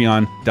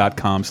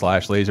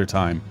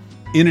patreon.com/lasertime.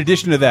 In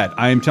addition to that,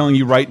 I am telling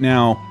you right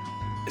now,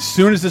 as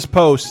soon as this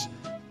posts,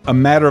 a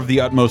matter of the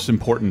utmost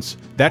importance.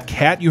 That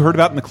cat you heard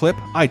about in the clip,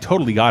 I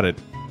totally got it.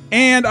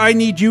 And I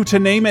need you to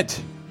name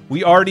it.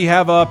 We already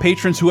have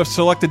patrons who have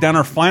selected down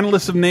our final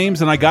list of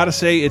names, and I gotta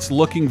say, it's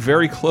looking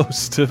very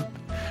close to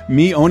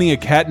me owning a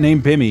cat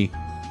named Bimmy.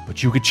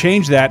 But you could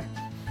change that.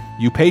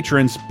 You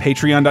patrons,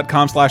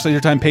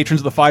 patreon.com/lasertime patrons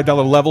at the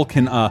 $5 level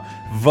can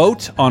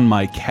vote on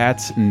my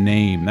cat's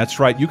name. That's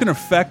right, you can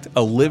affect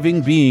a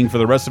living being for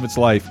the rest of its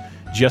life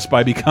just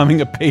by becoming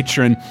a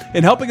patron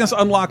and helping us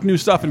unlock new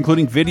stuff,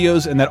 including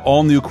videos and that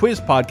all-new quiz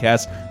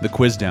podcast, The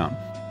Quiz Down.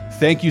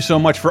 Thank you so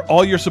much for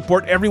all your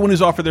support, everyone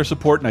who's offered their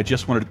support, and I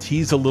just wanted to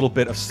tease a little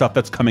bit of stuff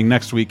that's coming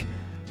next week.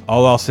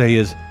 All I'll say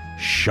is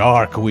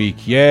Shark Week.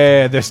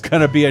 Yeah, there's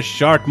gonna be a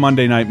Shark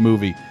Monday night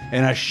movie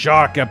and a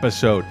shark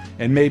episode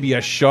and maybe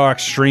a shark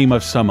stream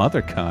of some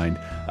other kind.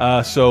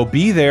 So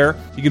be there.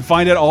 You can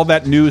find out all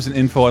that news and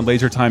info on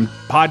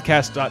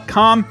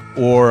lasertimepodcast.com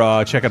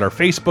or check out our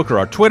Facebook or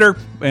our Twitter.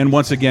 And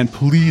once again,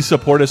 please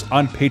support us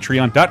on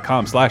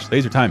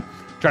patreon.com/lasertime.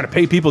 Trying to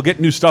pay people, get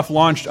new stuff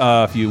launched.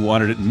 If you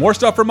wanted more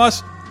stuff from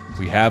us,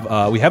 we have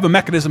a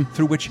mechanism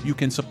through which you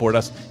can support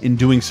us in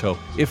doing so.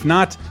 If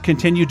not,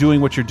 continue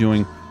doing what you're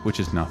doing, which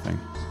is nothing.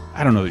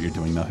 I don't know that you're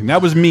doing nothing.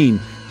 That was mean.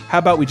 How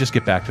about we just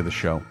get back to the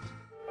show?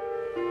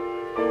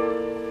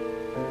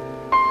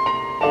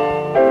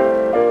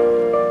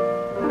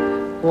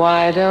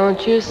 Why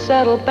don't you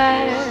settle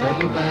back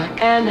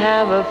and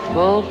have a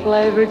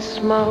full-flavored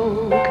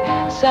smoke?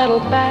 Settle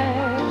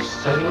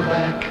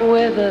back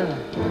with a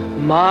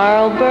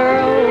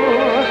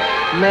Marlboro.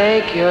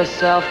 Make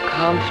yourself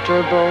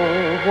comfortable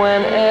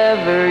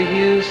whenever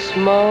you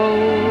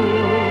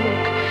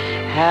smoke.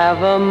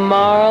 Have a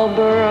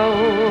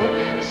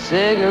Marlboro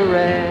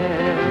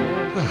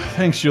cigarette.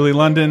 Thanks, Julie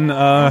London.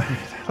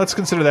 Let's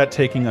consider that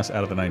taking us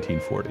out of the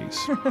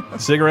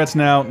 1940s. Cigarettes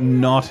now,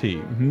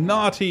 naughty.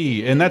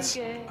 Naughty. And that's,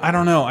 I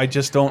don't know, I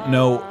just don't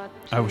know.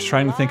 I was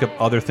trying to think of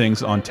other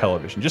things on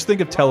television. Just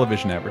think of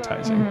television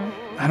advertising.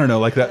 I don't know,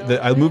 like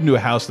that. I moved into a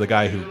house, the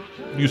guy who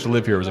used to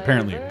live here was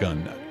apparently a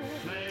gun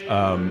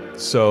nut.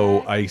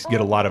 So I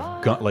get a lot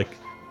of gun, like,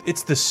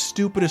 it's the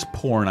stupidest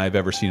porn I've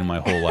ever seen in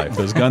my whole life.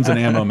 Those Guns and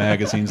Ammo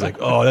magazines, like,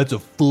 oh, that's a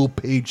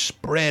full-page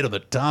spread of the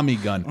Tommy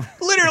gun.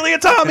 Literally a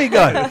Tommy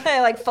gun.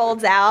 It like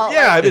folds out.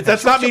 Yeah, like,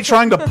 that's not me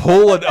trying to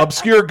pull an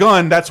obscure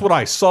gun. That's what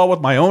I saw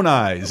with my own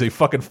eyes. They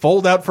fucking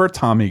fold out for a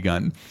Tommy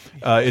gun.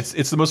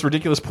 It's the most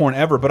ridiculous porn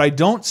ever. But I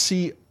don't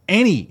see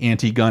any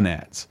anti-gun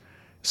ads.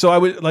 So I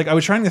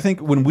was trying to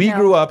think when we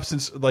grew up,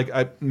 since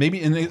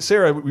maybe and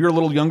Sarah, we were a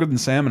little younger than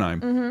Sam and I,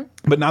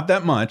 but not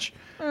that much.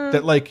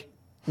 That like.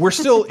 We're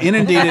still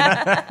inundated.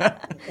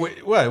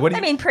 What? I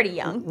mean, pretty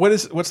young.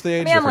 What's the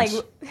age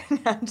difference?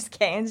 I'm I'm just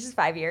kidding. It's just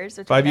 5 years.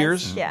 5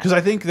 years? Yeah. Because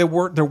I think there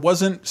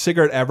wasn't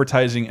cigarette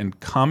advertising in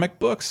comic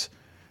books,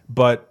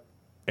 but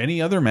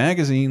any other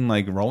magazine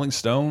like Rolling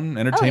Stone,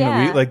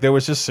 Entertainment Week, like there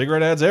was just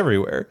cigarette ads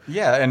everywhere.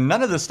 Yeah, and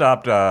none of this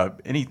stopped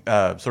any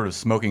sort of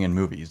smoking in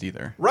movies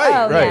either. Right.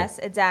 Oh, yes,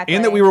 exactly.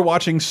 And that we were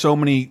watching so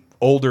many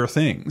older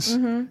things.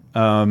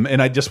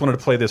 And I just wanted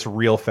to play this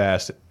real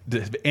fast.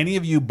 Have any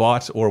of you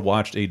bought or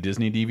watched a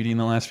Disney DVD in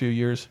the last few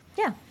years?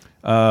 Yeah.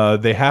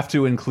 They have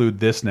to include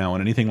this now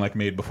and anything like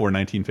made before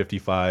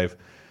 1955.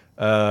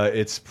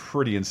 It's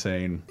pretty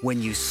insane.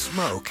 When you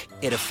smoke,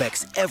 it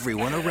affects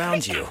everyone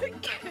around you.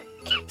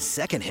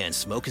 Secondhand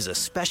smoke is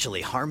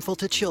especially harmful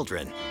to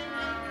children.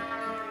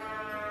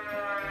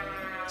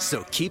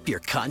 So keep your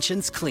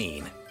conscience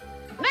clean.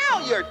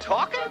 Now you're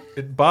talking.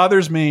 It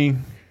bothers me.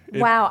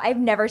 Wow, I've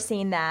never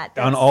seen that.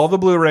 On all the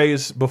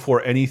Blu-rays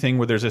before anything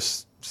where there's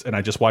this, and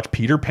I just watched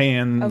Peter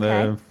Pan.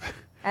 Okay.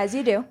 As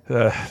you do.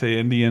 The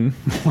Indian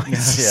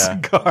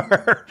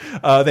cigar.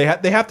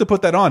 They have to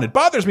put that on. It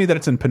bothers me that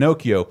it's in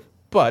Pinocchio,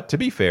 but to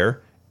be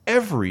fair,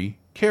 every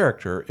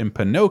character in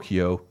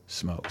Pinocchio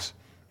smokes.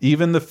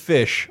 Even the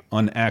fish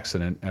on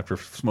accident after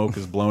smoke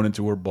is blown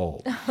into her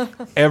bowl.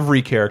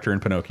 Every character in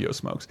Pinocchio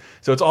smokes.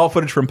 So it's all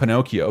footage from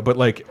Pinocchio. But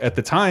like at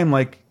the time,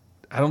 like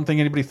I don't think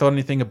anybody thought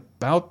anything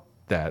about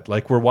that.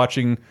 Like we're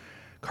watching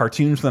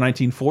cartoons from the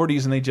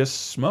 1940s and they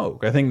just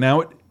smoke. I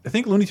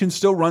think Looney Tunes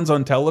still runs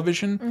on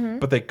television,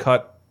 but they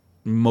cut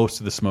most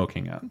of the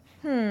smoking out.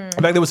 In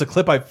fact, there was a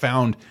clip I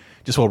found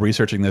just while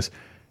researching this.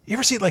 You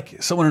ever see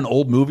like someone in an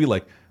old movie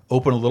like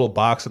open a little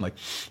box and like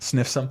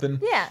sniff something?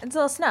 Yeah, it's a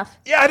little snuff.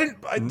 Yeah,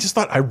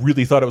 I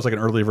really thought it was like an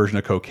earlier version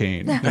of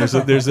cocaine.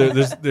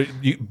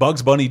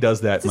 Bugs Bunny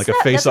does that in like a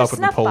Face Off with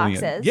Napoleon.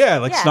 Boxes. Yeah,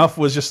 like snuff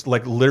was just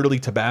like literally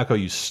tobacco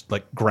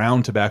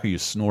ground tobacco you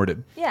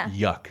snorted. Yeah.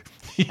 Yuck.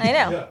 I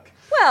know. Yuck.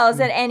 Well, is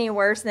it any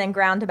worse than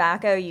ground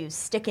tobacco you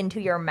stick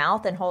into your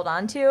mouth and hold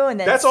on to and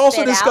then That's also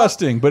spit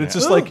disgusting, out? but it's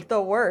just like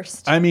the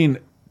worst. I mean,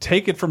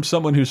 take it from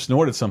someone who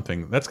snorted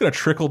something. That's going to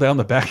trickle down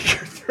the back of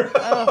your throat.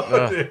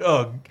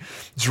 Oh,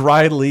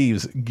 dry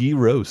leaves,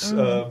 gross.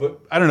 But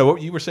I don't know.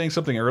 What you were saying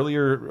something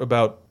earlier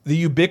about the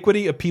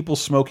ubiquity of people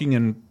smoking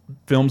in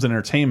films and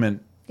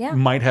entertainment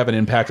might have an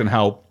impact on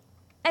how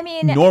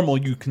normal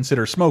you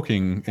consider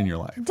smoking in your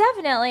life.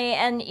 Definitely.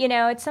 And,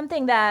 it's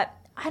something that,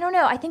 I don't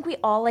know, I think we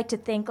all like to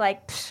think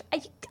like,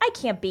 I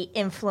can't be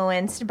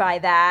influenced by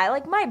that.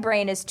 Like my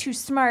brain is too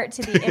smart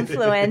to be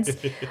influenced.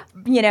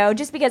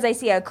 Just because I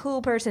see a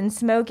cool person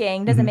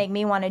smoking doesn't make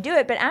me want to do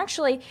it. But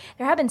actually,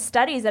 there have been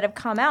studies that have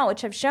come out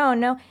which have shown,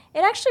 no, it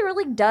actually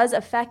really does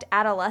affect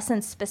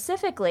adolescents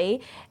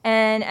specifically.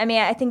 And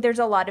I think there's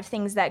a lot of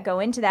things that go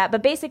into that.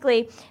 But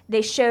basically,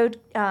 they showed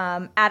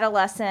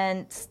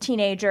adolescents,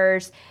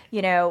 teenagers,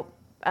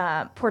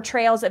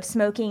 portrayals of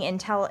smoking in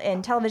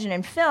television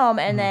and film,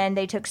 and then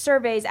they took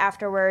surveys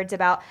afterwards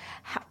about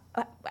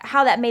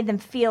how that made them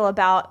feel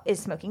about, is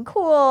smoking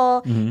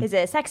cool? Is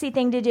it a sexy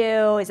thing to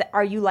do?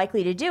 Are you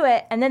likely to do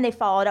it? And then they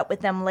followed up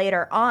with them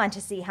later on to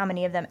see how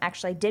many of them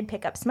actually did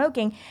pick up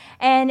smoking.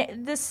 And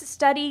this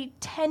study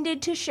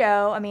tended to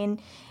show,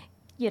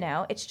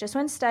 it's just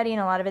one study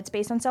and a lot of it's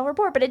based on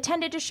self-report, but it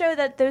tended to show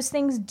that those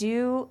things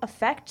do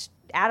affect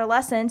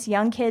adolescents,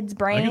 young kids'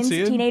 brains,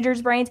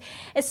 teenagers' brains,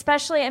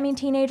 especially,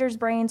 teenagers'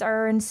 brains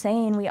are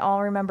insane. We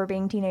all remember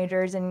being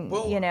teenagers and,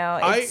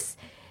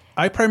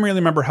 I primarily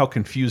remember how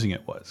confusing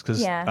it was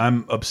because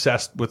I'm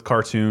obsessed with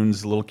cartoons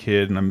as a little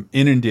kid and I'm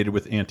inundated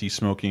with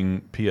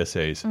anti-smoking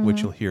PSAs,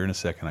 which you'll hear in a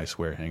second, I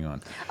swear. Hang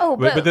on. Oh,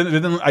 but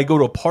then I go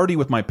to a party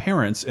with my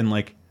parents and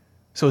like,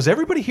 so is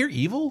everybody here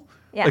evil?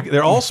 Yeah. Like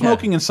they're all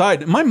smoking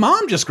inside. My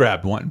mom just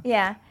grabbed one.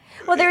 Yeah.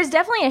 Well, there's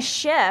definitely a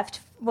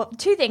shift. Well,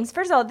 two things.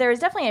 First of all, there was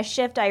definitely a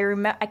shift. I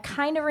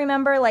kind of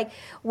remember like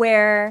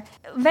where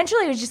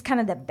eventually it was just kind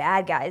of the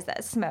bad guys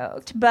that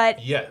smoked. But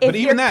but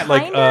even that,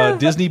 like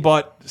Disney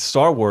bought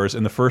Star Wars,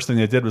 and the first thing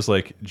they did was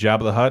like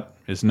Jabba the Hutt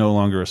is no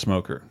longer a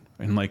smoker,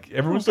 and like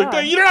everyone's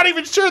like, you're not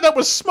even sure that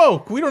was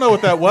smoke. We don't know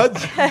what that was,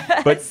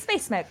 but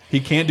space smoke. He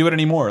can't do it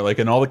anymore. Like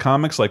in all the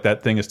comics, like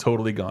that thing is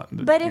totally gone.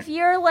 But if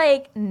you're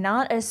like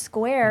not a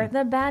square,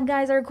 the bad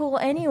guys are cool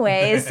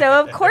anyways. So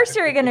of course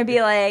you're going to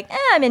be like,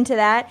 I'm into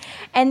that.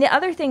 And the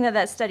other thing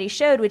that study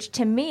showed, which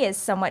to me is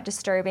somewhat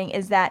disturbing,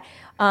 is that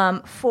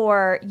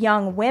for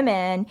young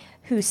women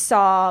who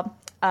saw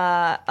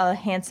a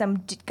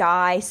handsome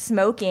guy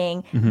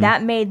smoking,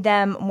 that made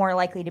them more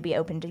likely to be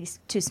open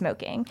to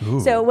smoking.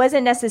 Ooh. So it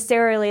wasn't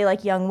necessarily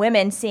like young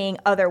women seeing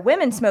other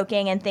women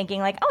smoking and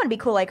thinking like, I want to be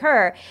cool like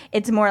her.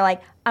 It's more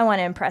like, I want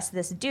to impress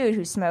this dude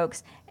who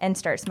smokes and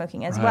start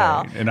smoking as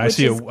well. And which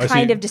is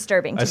kind of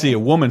disturbing to me. I see a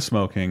woman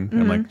smoking,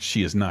 and I'm like,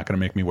 she is not going to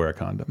make me wear a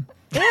condom.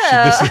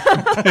 Yeah.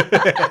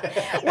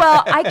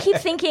 Well, I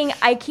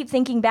keep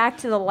thinking back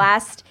to the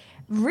last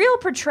real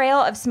portrayal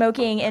of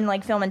smoking in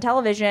like film and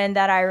television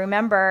that I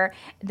remember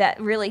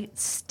that really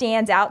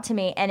stands out to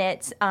me, and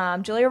it's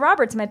Julia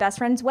Roberts' My Best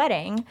Friend's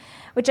Wedding,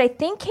 which I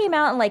think came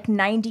out in like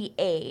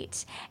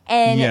 '98,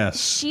 and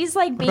she's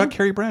like being... What about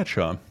Carrie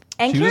Bradshaw?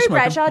 And Carrie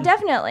Bradshaw,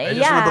 definitely. I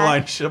just read the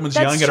line. Someone's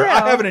yelling at her.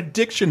 I have an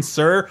addiction,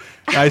 sir.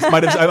 It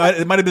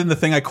might have been the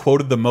thing I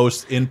quoted the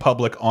most in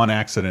public on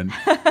accident.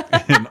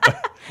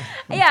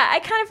 Yeah, I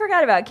kind of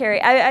forgot about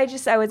Carrie. I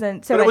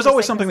wasn't so. But it was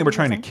always something they were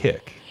trying to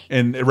kick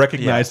and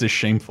recognized as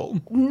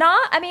shameful.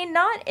 Not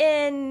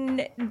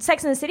in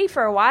Sex and the City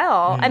for a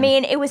while.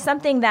 It was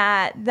something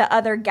that the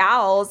other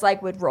gals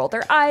like would roll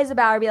their eyes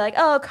about or be like,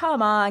 "Oh,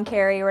 come on,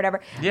 Carrie," or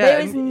whatever. Yeah,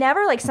 but it was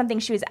never like something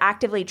she was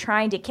actively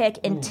trying to kick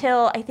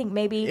until I think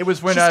maybe it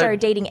was when she started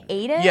dating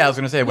Aiden. Yeah, I was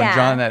going to say when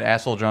that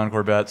asshole John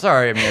Corbett.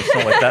 Sorry, I just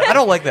don't like that. I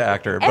don't like the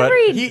actor, but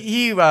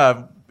he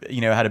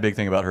had a big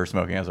thing about her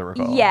smoking, as I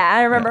recall. Yeah,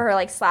 I remember her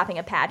like slapping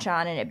a patch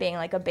on and it being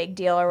like a big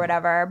deal or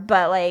whatever.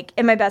 But like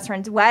in my best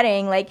friend's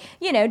wedding, like,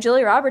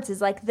 Julia Roberts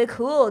is like the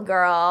cool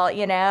girl,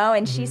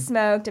 and she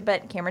smoked,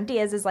 but Cameron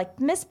Diaz is like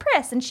Miss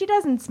Priss and she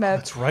doesn't smoke.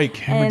 That's right.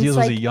 Cameron Diaz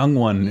was a young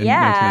one in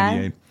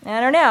 1998. I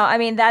don't know. I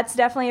mean, that's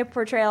definitely a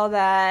portrayal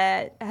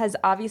that has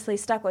obviously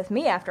stuck with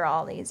me after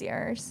all these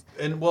years.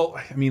 And well,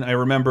 I mean, I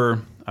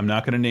remember, I'm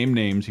not going to name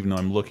names even though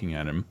I'm looking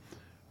at him.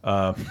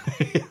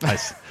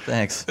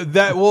 Thanks.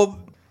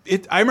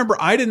 I remember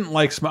I didn't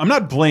like smoke. I'm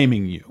not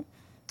blaming you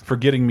for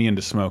getting me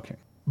into smoking,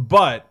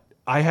 but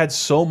I had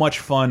so much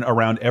fun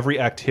around every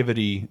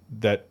activity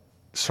that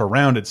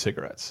surrounded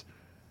cigarettes.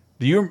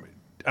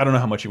 I don't know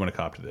how much you want to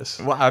cop to this.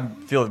 Well, I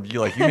feel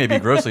like you may be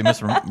grossly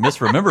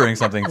misremembering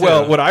something, too.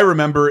 Well, what I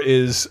remember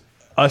is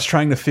us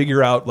trying to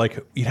figure out, like,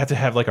 you'd have to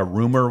have, like, a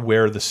rumor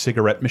where the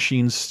cigarette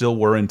machines still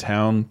were in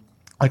town,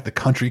 like the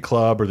country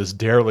club or this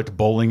derelict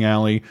bowling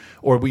alley,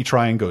 or we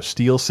try and go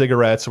steal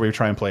cigarettes, or we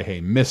try and play Hey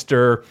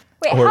Mister.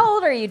 Wait, how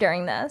old are you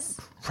during this?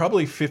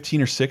 Probably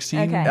 15 or 16.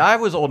 Okay. I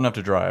was old enough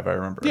to drive, I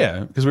remember.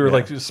 Yeah, because we were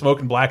like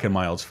smoking Black and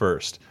Milds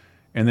first.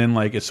 And then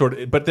like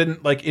but then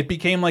like it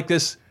became like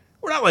this,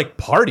 we're not like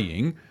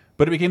partying,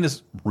 but it became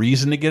this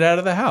reason to get out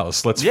of the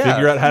house. Let's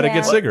figure out how to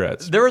get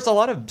cigarettes. There was a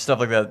lot of stuff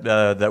like that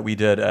that we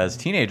did as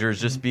teenagers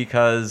just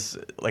because,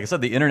 like I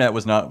said, the internet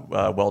was not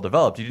well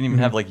developed. You didn't even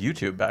have like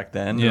YouTube back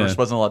then. There just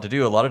wasn't a lot to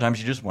do. A lot of times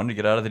you just wanted to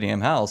get out of the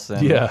damn house.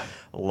 And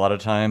a lot of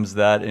times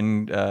that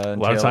a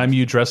lot of time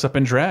you dress up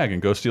in drag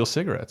and go steal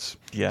cigarettes.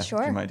 Yeah,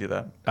 sure. You might do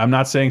that. I'm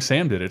not saying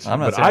Sam did it,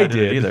 but I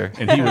did it either.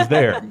 And he was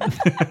there.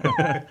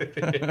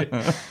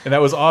 And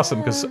that was awesome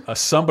because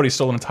somebody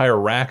stole an entire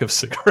rack of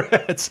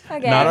cigarettes.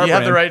 Okay. Not our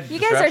brand. The right You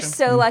guys are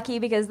so lucky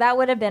because that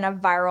would have been a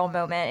viral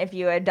moment if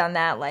you had done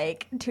that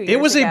like 2 years ago.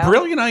 It was a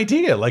brilliant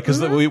idea. Like,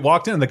 because we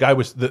walked in and the guy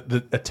was,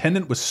 the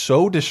attendant was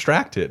so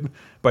distracted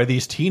by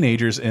these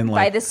teenagers and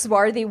like. By this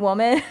swarthy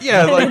woman.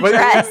 Yeah, like,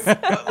 dress.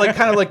 like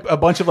kind of like a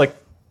bunch of like,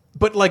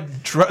 but like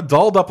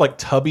dolled up like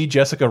tubby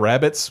Jessica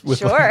Rabbits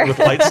with with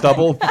light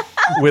stubble,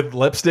 with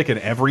lipstick and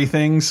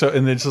everything. So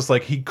and it's just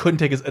like he couldn't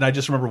take his. And I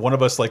just remember one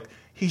of us like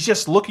he's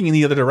just looking in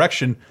the other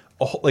direction.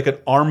 Like an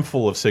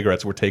armful of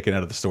cigarettes were taken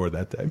out of the store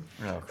that day.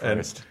 Oh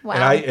Christ!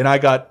 And I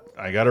got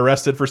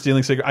arrested for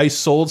stealing cigarettes. I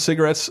sold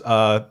cigarettes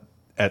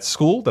at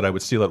school that I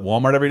would steal at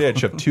Walmart every day. I'd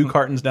shove 2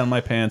 cartons down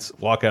my pants,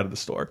 walk out of the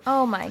store.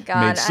 Oh my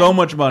God! Made so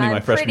much money my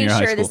freshman year of high I'm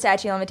school. pretty sure the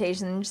statute of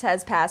limitations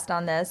has passed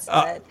on this.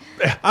 But...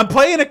 I'm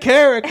playing a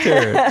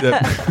character.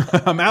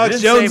 I'm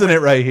Alex Jones in it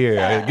right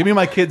here. Give me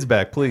my kids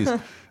back, please.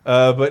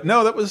 But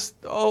no, that was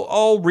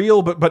all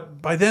real.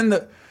 But by then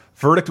the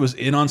verdict was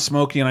in on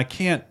smoking, and I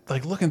can't,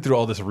 like, looking through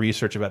all this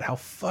research about how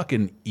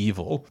fucking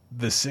evil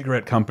the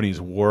cigarette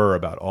companies were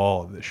about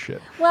all of this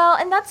shit. Well,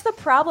 and that's the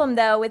problem,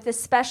 though, with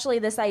especially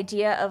this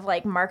idea of,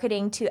 like,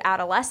 marketing to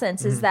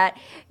adolescents is that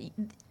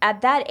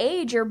at that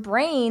age, your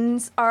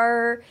brains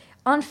are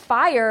on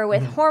fire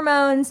with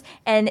hormones,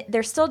 and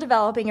they're still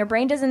developing. Your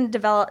brain doesn't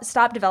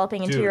stop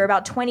developing until you're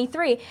about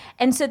 23.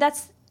 And so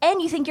and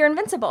you think you're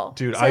invincible.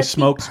 Dude, so I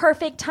smoked... the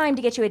perfect time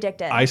to get you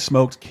addicted. I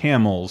smoked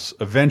Camels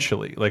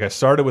eventually. Like, I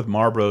started with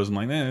Marlboros and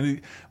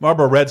like,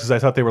 Marlboro Reds because I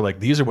thought they were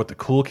like, these are what the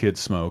cool kids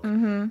smoke.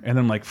 And then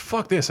I'm like,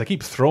 fuck this. I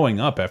keep throwing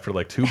up after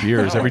like 2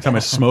 beers every time I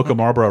smoke a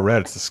Marlboro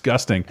Red. It's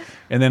disgusting.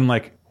 And then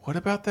like, what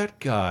about that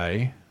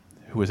guy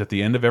who was at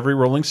the end of every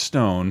Rolling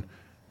Stone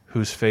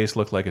whose face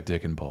looked like a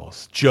dick and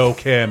balls? Joe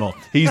Camel.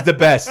 He's the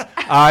best.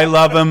 I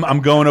love him. I'm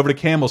going over to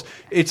Camels.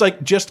 It's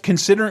like just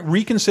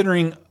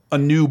reconsidering a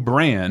new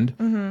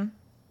brand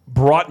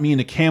brought me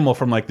into Camel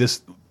from like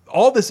this.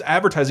 All this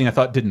advertising I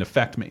thought didn't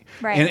affect me.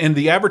 Right. And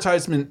the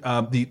advertisement,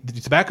 the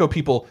tobacco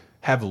people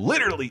have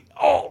literally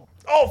all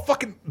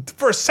fucking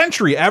for a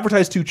century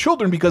advertised to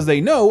children because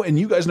they know, and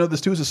you guys know this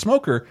too as a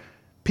smoker,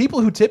 people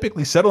who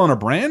typically settle on a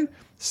brand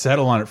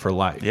settle on it for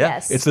life.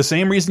 Yes. It's the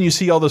same reason you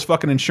see all those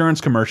fucking insurance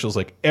commercials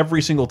like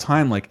every single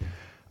time. Like,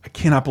 I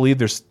cannot believe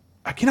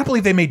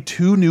they made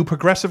 2 new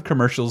Progressive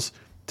commercials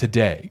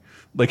today.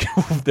 Like,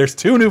 there's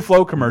 2 new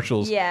Flow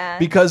commercials. Yeah.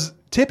 Because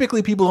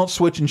typically people don't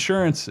switch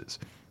insurances.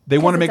 They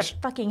want to make it's a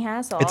fucking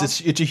hassle.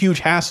 It's a huge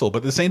hassle.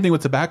 But the same thing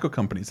with tobacco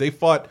companies. They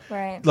fought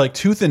like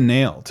tooth and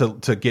nail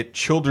to get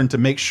children to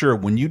make sure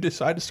when you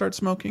decide to start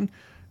smoking,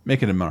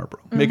 make it a Marlboro,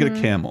 make it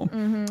a Camel.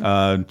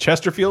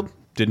 Chesterfield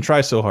didn't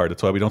try so hard.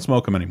 That's why we don't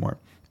smoke them anymore.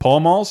 Pall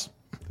Malls,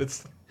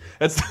 that's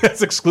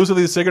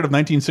exclusively the cigarette of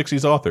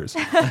 1960s authors.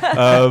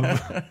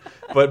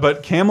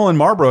 But Camel and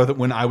Marlboro,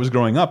 when I was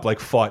growing up, like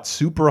fought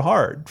super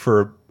hard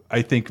for,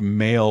 I think,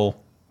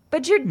 male.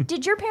 But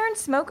did your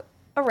parents smoke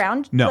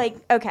around? No. Like,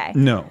 okay.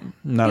 No,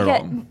 not at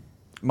all.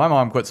 My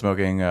mom quit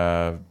smoking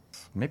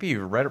maybe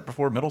right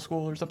before middle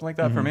school or something like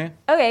that for me.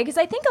 Okay, because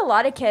I think a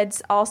lot of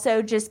kids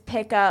also just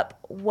pick up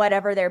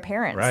whatever their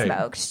parents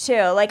smoked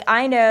too. Like,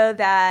 I know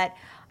that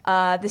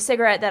the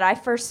cigarette that I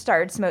first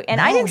started smoking,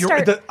 and I didn't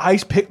start.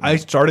 I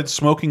started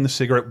smoking the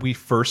cigarette we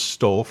first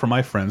stole from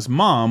my friend's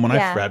mom when I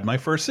had my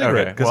first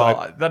cigarette. Okay.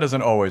 Well, that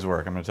doesn't always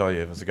work. I'm going to tell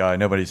you, as a guy,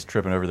 nobody's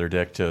tripping over their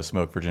dick to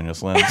smoke Virginia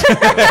Slims.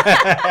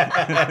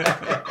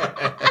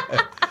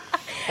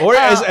 Or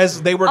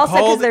as they were also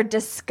called. because they're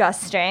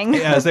disgusting.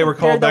 Yeah, as they were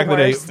called They're back in the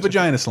day, worst.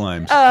 vagina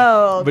slimes.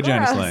 Oh,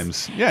 vagina gross.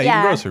 slimes. Yeah,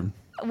 even grosser.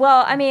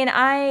 Well, I mean,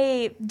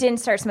 I didn't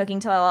start smoking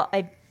till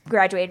I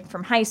graduated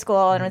from high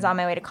school and was on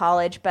my way to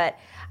college, but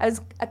I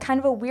was a kind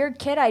of a weird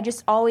kid. I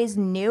just always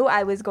knew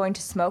I was going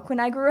to smoke when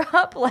I grew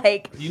up.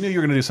 Like, You knew you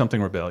were going to do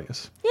something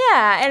rebellious.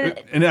 yeah,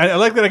 And I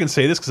like that I can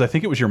say this because I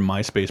think it was your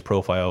MySpace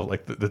profile.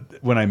 Like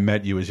when I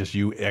met you, it was just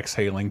you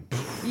exhaling.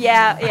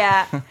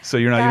 yeah. So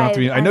you're not. You don't have to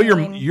be. I know I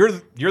mean- you're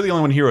the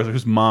only one here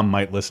whose mom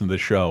might listen to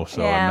this show.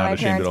 So Yeah, I'm not my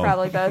ashamed parents at all.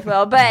 probably both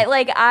will. But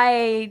like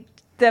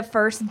the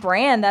first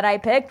brand that I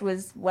picked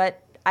was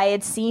what I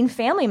had seen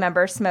family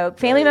members smoke.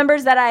 Family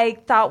members that I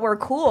thought were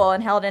cool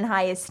and held in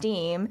high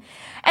esteem.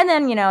 And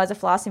then, as a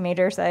flossing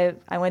major, so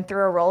I went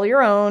through a roll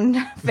your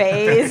own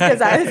phase because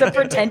I was a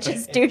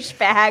pretentious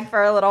douchebag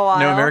for a little while.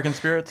 No American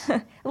Spirits?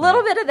 A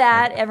little bit of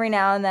that every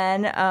now and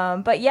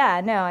then. But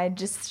yeah, no,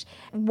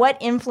 what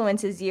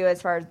influences you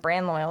as far as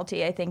brand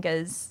loyalty, I think,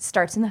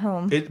 starts in the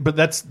home. But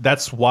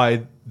that's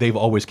why they've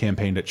always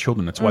campaigned at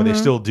children. That's why they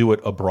still do it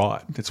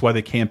abroad. It's why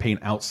they campaign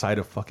outside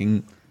of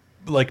fucking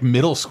like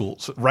middle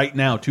schools right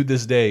now to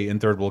this day in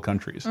third world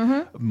countries.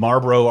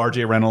 Marlboro,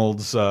 R.J.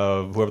 Reynolds,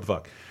 whoever the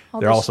fuck.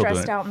 They're all still doing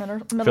it. stressed out middle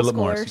Philip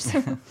schoolers.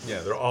 Morris.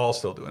 Yeah, they're all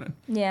still doing it.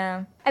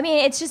 Yeah. I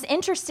mean, it's just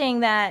interesting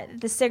that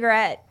the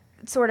cigarette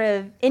sort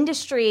of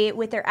industry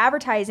with their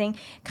advertising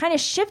kind of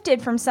shifted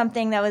from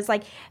something that was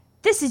like,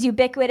 this is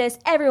ubiquitous,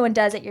 everyone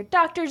does it, your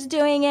doctor's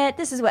doing it,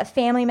 this is what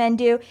family men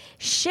do,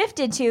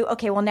 shifted to,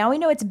 okay, well, now we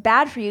know it's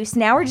bad for you, so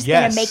now we're just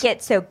going Yes. to make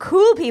it so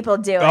cool people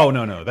do it. Oh,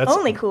 no. That's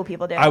only cool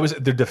people do it. I was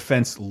their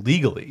defense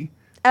legally.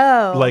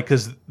 Oh. Like,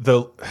 because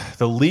the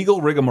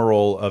legal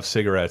rigmarole of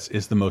cigarettes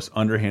is the most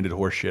underhanded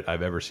horse shit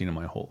I've ever seen in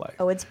my whole life.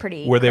 Oh, it's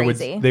pretty Where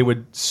crazy. they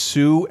would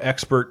sue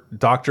expert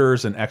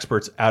doctors and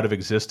experts out of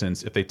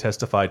existence if they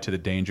testified to the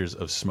dangers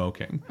of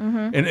smoking.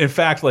 Mhm. And in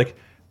fact, like,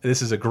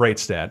 this is a great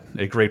stat,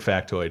 a great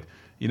factoid.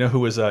 You know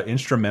who was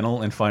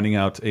instrumental in finding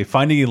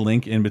a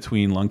link in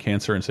between lung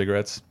cancer and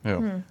cigarettes?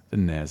 Hmm. The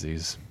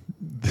Nazis.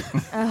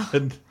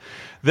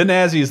 The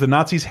Nazis, the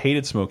Nazis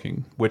hated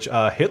smoking, which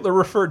Hitler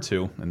referred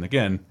to. And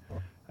again,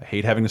 I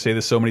hate having to say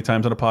this so many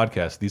times on a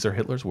podcast. These are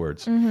Hitler's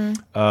words.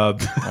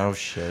 Oh,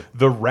 shit.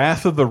 The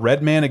wrath of the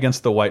red man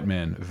against the white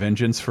man.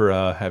 Vengeance for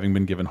having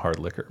been given hard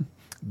liquor.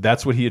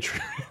 That's what he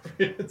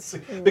attributes.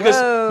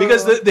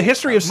 because the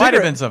history of cigarettes Might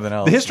have been something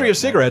else, The history of but,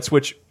 cigarettes,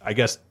 which I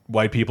guess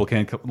white people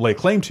can't lay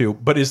claim to,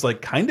 but is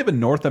like kind of a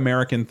North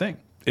American thing.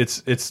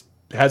 It's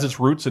has its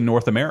roots in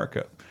North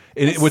America.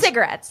 And it was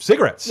cigarettes.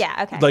 Cigarettes.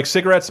 Yeah, okay. Like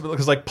cigarettes,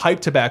 because like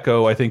pipe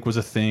tobacco, I think, was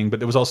a thing, but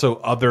there was also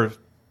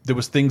there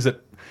was things that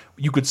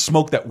you could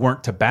smoke that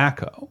weren't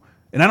tobacco.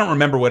 And I don't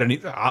remember what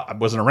I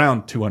wasn't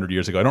around 200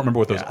 years ago. I don't remember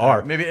what those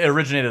are. Maybe it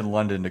originated in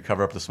London to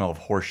cover up the smell of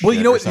horse shit. Well,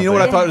 you know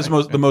what I thought was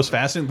was the most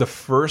fascinating? The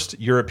first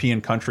European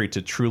country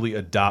to truly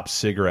adopt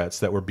cigarettes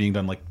that were being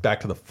done like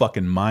back to the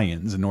fucking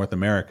Mayans in North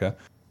America.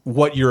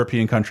 What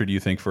European country do you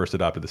think first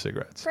adopted the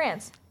cigarettes?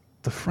 France.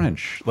 The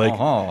French. Like,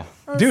 Oh.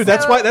 dude,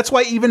 that's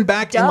why even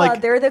back in like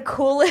they're the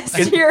coolest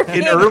in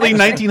European early country.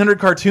 1900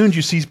 cartoons,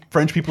 you see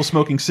French people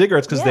smoking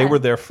cigarettes because they Yeah. were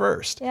there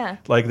first. Yeah.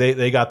 Like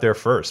they got there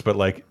first, but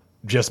like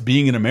just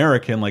being an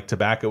American, like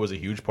tobacco was a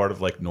huge part of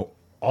like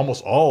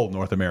almost all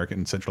North American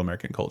and Central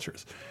American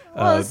cultures.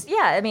 Well,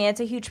 I mean, it's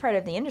a huge part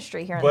of the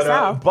industry here in But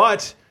the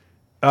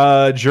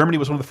South. Germany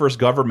was one of the first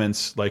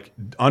governments, like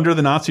under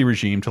the Nazi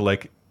regime, to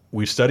like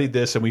we studied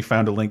this and we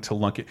found a link to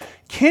lung.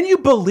 Can you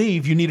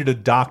believe you needed a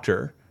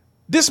doctor?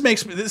 This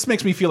makes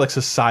me feel like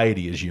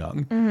society is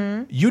young.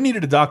 Mm-hmm. You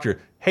needed a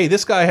doctor. Hey,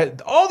 this guy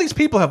had all these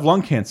people have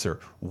lung cancer.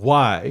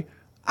 Why?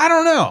 I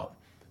don't know.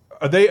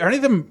 Are any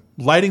of them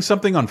lighting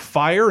something on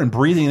fire and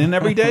breathing it in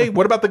every day?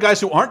 What about the guys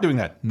who aren't doing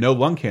that? No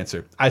lung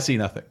cancer. I see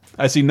nothing.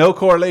 I see no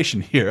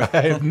correlation here.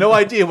 I have no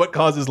idea what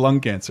causes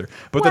lung cancer.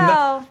 But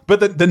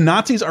the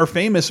Nazis are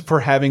famous for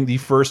having the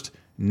first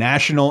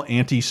national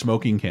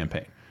anti-smoking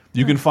campaign.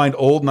 You can find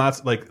old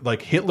Nazis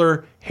like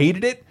Hitler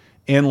hated it,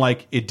 and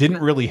like it didn't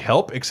really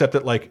help, except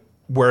that like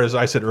whereas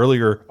I said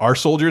earlier, our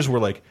soldiers were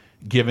like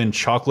given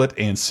chocolate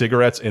and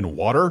cigarettes and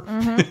water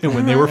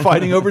when they were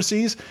fighting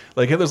overseas.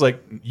 Like Hitler's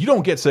like, you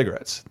don't get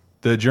cigarettes.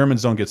 The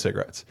Germans don't get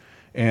cigarettes.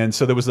 And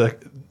so there was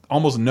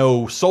almost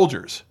no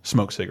soldiers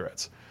smoke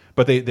cigarettes.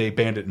 But they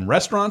banned it in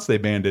restaurants. They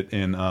banned it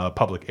in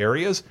public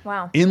areas.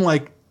 Wow. In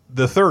like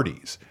the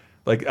 30s.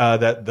 Like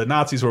that the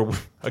Nazis were,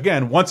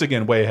 once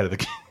again, way ahead of the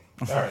game.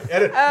 All right,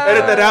 edit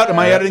that out. Am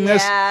I editing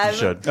this? Yeah. You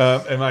should.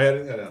 Am I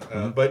editing that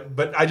out?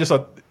 But I just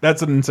thought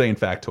that's an insane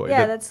factoid.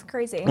 Yeah, that that's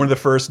crazy. One of the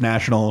first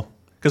national,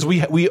 because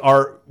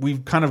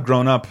we've kind of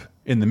grown up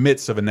in the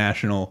midst of a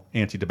national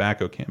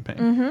anti-tobacco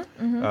campaign,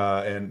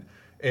 and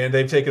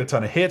they've taken a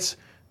ton of hits.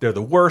 They're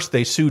the worst.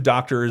 They sue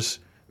doctors.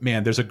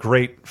 Man, there's a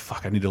great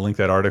I need to link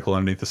that article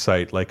underneath the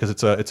site, like because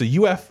it's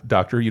a UF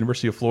doctor,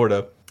 University of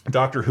Florida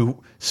doctor who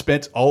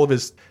spent all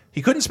of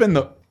he couldn't spend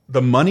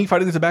the money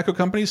fighting the tobacco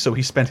companies, so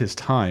he spent his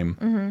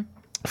time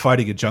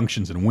fighting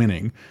injunctions and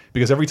winning,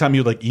 because every time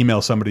you like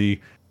email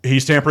somebody,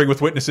 he's tampering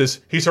with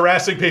witnesses, he's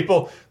harassing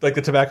people, like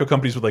the tobacco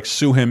companies would like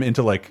sue him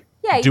into like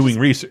Yeah, you doing just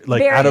research,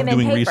 like bury out of him in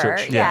doing paper.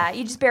 research. Yeah,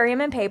 you just bury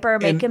him in paper,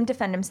 make him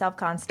defend himself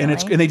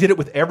constantly. And they did it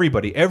with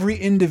everybody. Every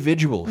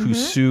individual who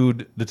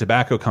sued the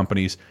tobacco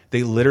companies,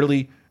 they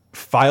literally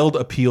filed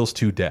appeals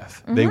to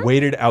death. They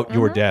waited out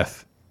your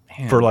death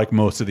for like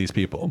most of these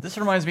people. This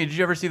reminds me, did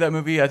you ever see that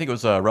movie? I think it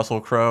was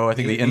Russell Crowe. I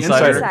think The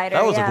Insider.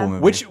 That was a cool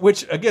movie.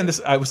 Which again,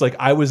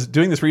 I was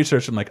doing this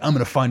research. I'm like, I'm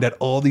going to find out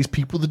all these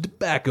people the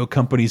tobacco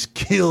companies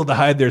kill to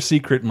hide their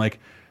secret. And like,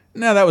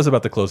 no, that was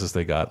about the closest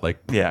they got. Like,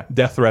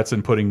 death threats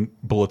and putting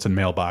bullets in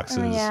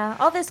mailboxes. Yeah,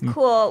 all this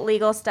cool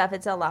legal stuff.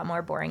 It's a lot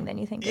more boring than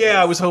you think.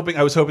 Yeah, I was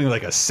hoping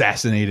like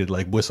assassinated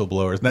like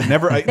whistleblowers. That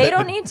never. They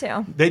don't need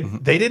to. They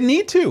didn't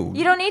need to.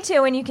 You don't need to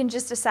when you can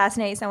just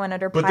assassinate someone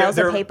under piles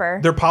of paper.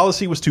 Their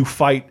policy was to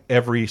fight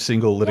every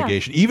single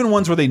litigation, even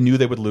ones where they knew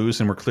they would lose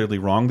and were clearly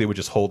wrong. They would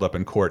just hold up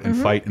in court and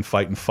fight and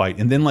fight and fight.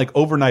 And then like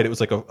overnight, it was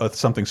like a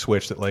something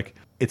switched that like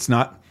it's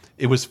not.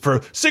 It was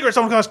for cigarettes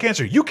don't cause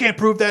cancer. You can't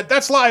prove that.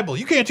 That's liable.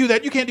 You can't do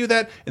that. You can't do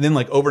that. And then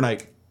like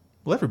overnight,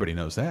 well, everybody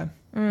knows that.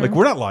 Like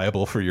we're not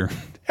liable for your.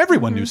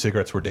 Everyone knew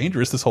cigarettes were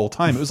dangerous this whole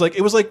time. It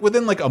was like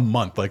within like a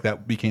month, like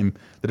that became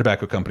the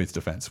tobacco company's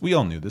defense. We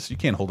all knew this. You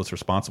can't hold us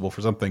responsible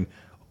for something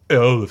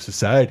all of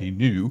society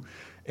knew.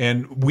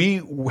 And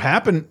we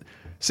happened.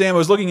 Sam, I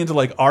was looking into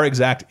like our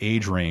exact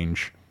age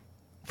range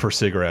for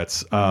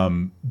cigarettes.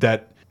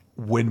 That.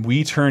 When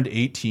we turned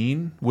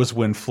 18 was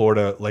when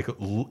Florida like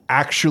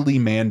actually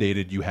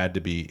mandated you had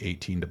to be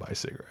 18 to buy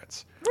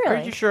cigarettes. Really?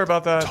 Are you sure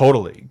about that?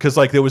 Totally, because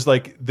like there was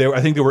like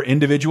I think there were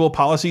individual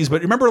policies,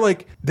 but remember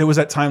like there was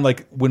that time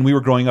like when we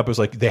were growing up, it was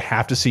like they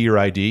have to see your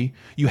ID.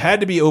 You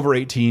had to be over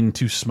 18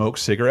 to smoke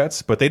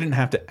cigarettes, but they didn't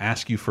have to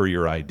ask you for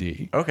your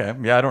ID. Okay,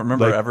 yeah, I don't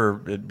remember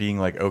ever it being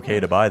like okay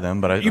to buy them,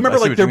 but you remember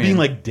like there being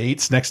like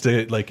dates next to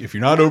it, like if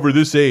you're not over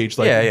this age,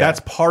 like that's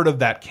part of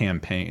that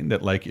campaign.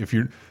 That like if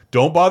you're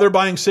don't bother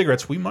buying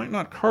cigarettes. We might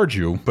not card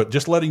you, but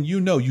just letting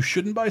you know you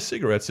shouldn't buy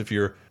cigarettes if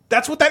you're.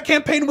 That's what that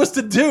campaign was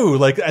to do.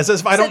 Like as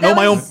if I don't know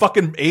my own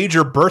fucking age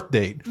or birth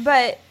date.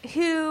 But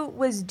who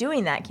was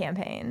doing that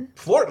campaign?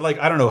 Florida. Like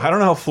I don't know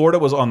how Florida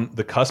was on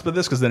the cusp of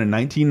this because then in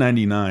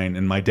 1999,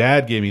 and my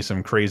dad gave me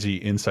some crazy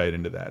insight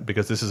into that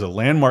because this is a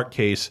landmark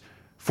case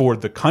for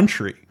the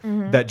country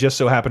that just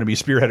so happened to be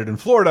spearheaded in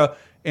Florida,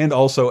 and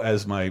also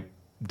as my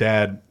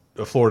dad.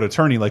 A Florida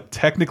attorney, like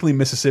technically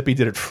Mississippi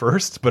did it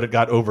first, but it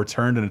got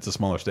overturned and it's a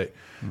smaller state.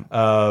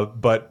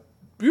 But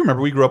you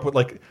remember we grew up with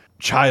like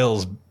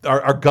Childs,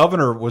 our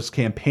governor was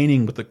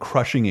campaigning with the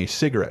crushing a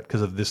cigarette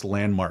because of this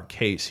landmark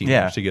case he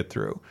managed to get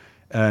through.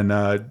 And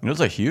it was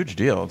a huge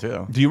deal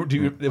too.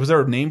 Was there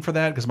a name for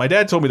that? Because my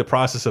dad told me the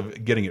process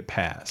of getting it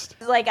passed.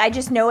 Like I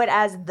just know it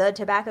as the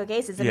tobacco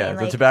case.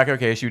 The tobacco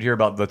case. You'd hear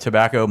about the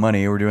tobacco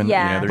money. We're doing.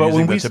 They're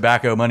using the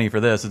tobacco money for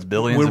this. It's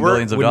billions and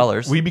billions of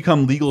dollars. We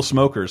become legal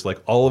smokers. Like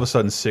all of a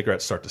sudden,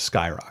 cigarettes start to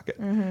skyrocket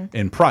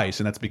in price,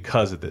 and that's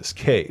because of this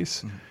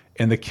case.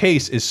 And the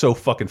case is so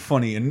fucking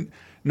funny. And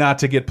not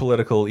to get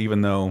political,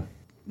 even though.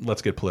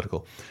 Let's get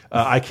political.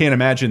 I can't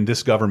imagine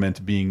this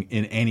government being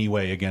in any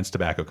way against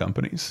tobacco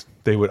companies.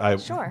 They would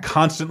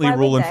constantly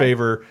rule in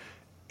favor,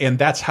 and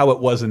that's how it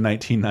was in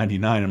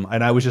 1999.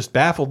 And I was just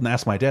baffled and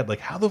asked my dad, like,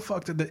 how the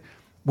fuck did they,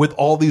 with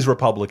all these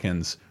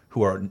Republicans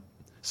who are,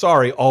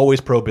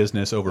 always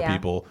pro-business over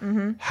people,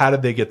 how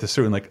did they get this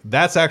through? And like,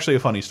 that's actually a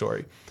funny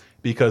story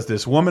because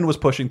this woman was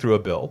pushing through a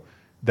bill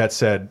that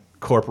said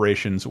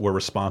corporations were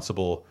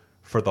responsible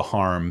for the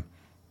harm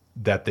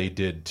that they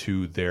did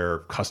to their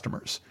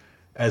customers.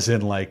 As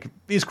in, like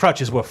these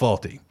crutches were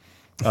faulty,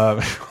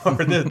 or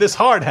this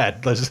hard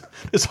hat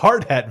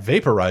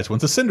vaporized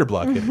once a cinder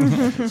block hit.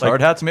 This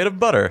hard hat's made of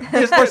butter.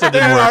 Of course,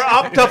 there are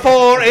up to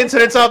 4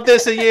 incidents of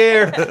this a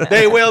year.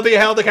 They will be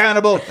held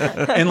accountable.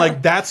 And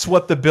like that's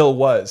what the bill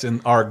was.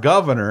 And our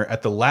governor,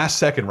 at the last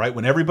second, right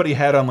when everybody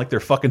had on like their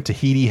fucking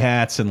Tahiti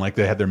hats and like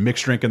they had their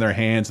mixed drink in their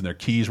hands and their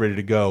keys ready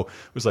to go,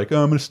 was like,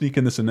 oh, I'm going to sneak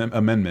in this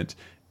amendment,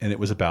 and it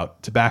was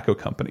about tobacco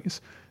companies.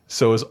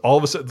 So it was all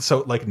of a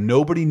sudden, like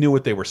nobody knew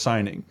what they were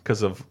signing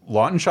because of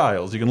Lawton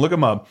Childs. You can look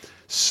them up.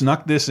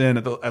 Snuck this in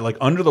at like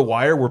under the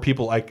wire, where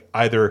people like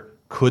either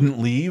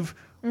couldn't leave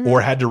or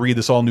had to read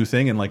this all new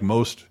thing, and like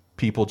most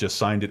people just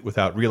signed it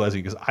without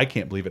realizing. Because I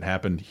can't believe it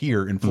happened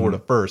here in Florida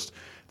first.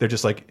 They're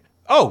just like,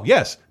 oh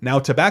yes, now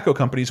tobacco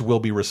companies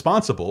will be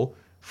responsible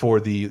for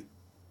the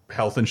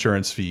health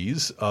insurance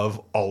fees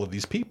of all of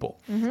these people.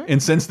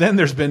 And since then,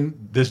 there's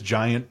been this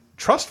giant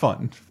trust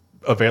fund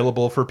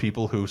available for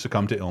people who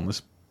succumb to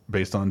illness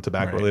based on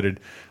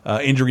tobacco-related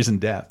injuries and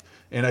death.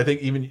 And I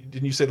think even,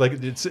 didn't you say like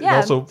it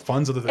also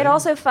funds other things? It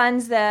also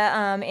funds the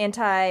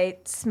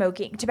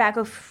anti-smoking,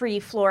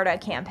 tobacco-free Florida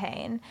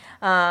campaign.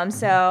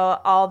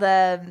 So all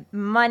the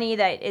money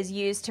that is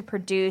used to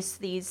produce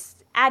these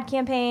ad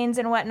campaigns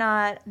and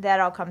whatnot,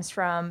 that all comes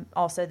from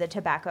also the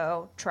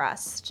Tobacco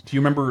Trust. Do you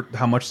remember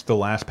how much the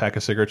last pack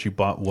of cigarettes you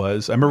bought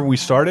was? I remember when we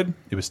started,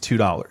 it was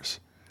 $2.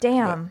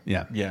 Damn.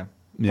 Yeah.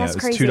 Yeah, it's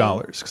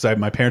 $2 because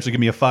my parents would give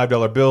me a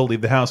 $5 bill,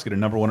 leave the house, get a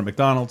 #1 at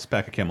McDonald's,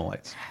 pack of Camel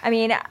Lights. I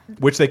mean,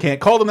 which they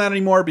can't call them that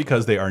anymore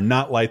because they are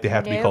not light. They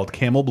have to be called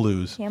Camel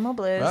Blues. Camel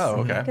Blues. Oh,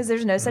 okay. Because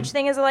there's no such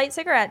thing as a light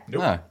cigarette.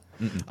 Nope.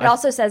 It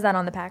also says that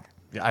on the pack.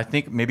 I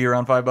think maybe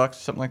around $5,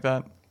 something like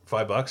that.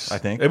 $5, I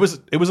think it was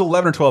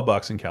 11 or 12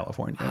 bucks in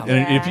California, and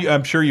yeah. if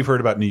I'm sure you've heard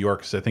about New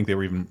York, because I think they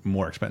were even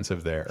more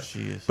expensive there.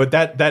 Jeez. But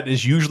that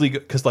is usually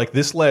because like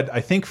this led,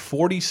 I think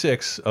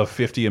 46 of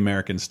 50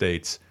 American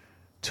states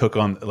took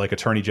on, like,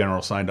 attorney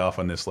general signed off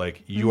on this,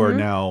 like, you are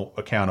now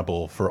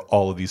accountable for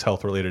all of these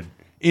health related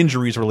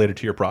injuries related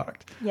to your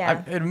product.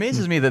 Yeah. It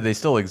amazes me that they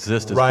still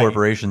exist as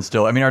corporations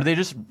still. I mean, are they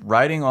just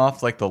writing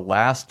off like the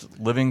last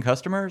living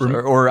customers?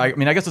 Or I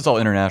mean, I guess it's all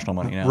international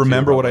money now.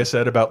 Remember what I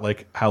said about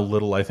like how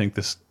little I think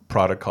this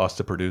product costs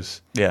to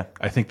produce? Yeah.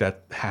 I think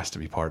that has to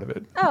be part of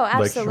it. Oh,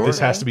 absolutely. Like, this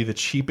has to be the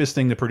cheapest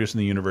thing to produce in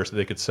the universe that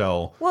they could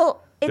sell.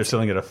 Well, they're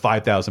selling it at a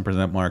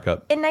 5,000%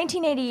 markup. In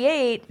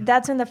 1988,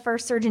 that's when the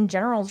first Surgeon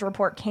General's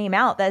report came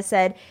out that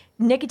said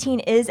nicotine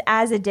is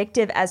as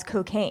addictive as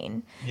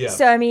cocaine. Yeah.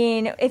 So I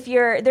mean,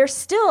 there's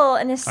still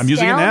an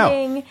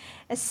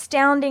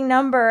astounding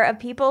number of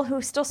people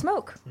who still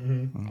smoke.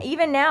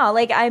 Even now,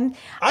 like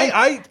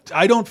I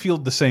don't feel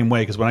the same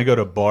way, because when I go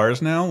to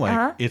bars now,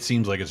 like it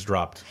seems like it's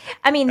dropped.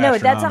 I mean, no,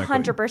 that's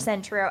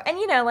 100% true. And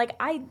you know, like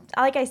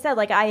I said,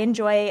 like I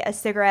enjoy a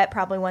cigarette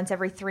probably once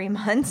every 3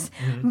 months,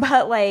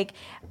 but like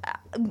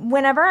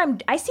whenever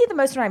I see the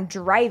most when I'm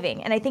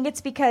driving, and I think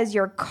it's because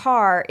your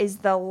car is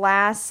the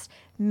last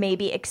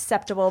maybe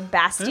acceptable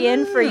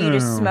bastion for you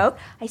to smoke.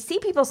 I see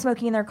people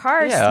smoking in their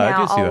cars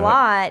now a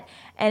lot,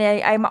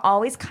 and I'm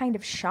always kind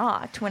of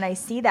shocked when I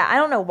see that. I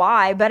don't know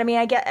why, but I mean,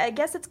 I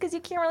guess it's because you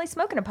can't really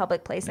smoke in a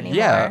public place anymore.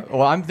 Yeah,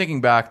 well, I'm thinking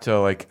back to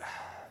like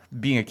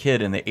being a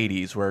kid in the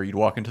 80s where you'd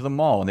walk into the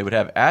mall and they would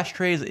have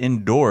ashtrays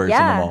indoors in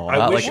the mall.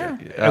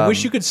 I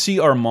wish you could see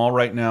our mall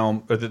right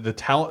now,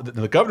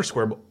 the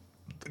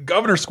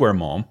Governor Square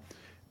Mall,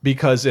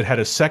 because it had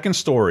a second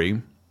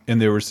story and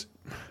there was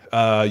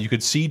you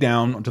could see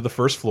down to the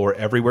first floor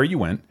everywhere you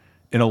went,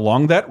 and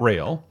along that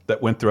rail that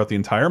went throughout the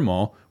entire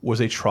mall was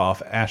a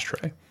trough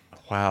ashtray.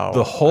 Wow.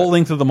 The whole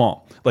length of the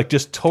mall. Like,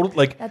 just total,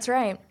 like... That's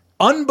right.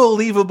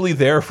 Unbelievably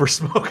there for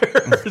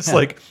smokers.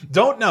 Like,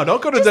 don't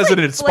go to a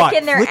designated spot.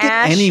 Flick it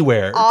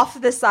anywhere.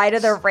 Off the side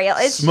of the rail.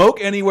 Smoke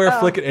anywhere,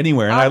 flick it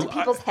anywhere. And onto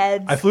people's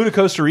heads. I flew to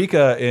Costa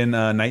Rica in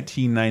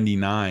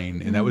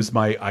 1999, and that was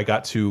I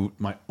got to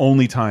my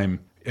only time.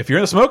 If you're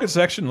in the smoking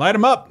section, light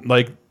them up.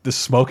 Like, the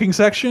smoking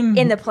section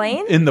in the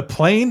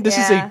plane. This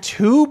is a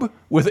tube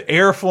with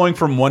air flowing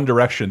from one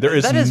direction. There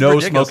is no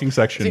smoking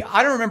section. See,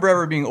 I don't remember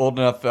ever being old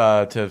enough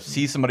to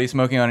see somebody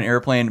smoking on an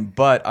airplane,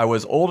 but I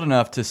was old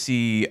enough to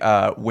see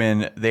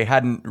when they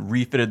hadn't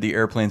refitted the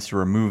airplanes to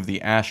remove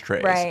the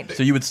ashtrays. Right.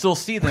 So you would still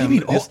see them.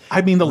 The last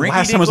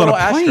time I was on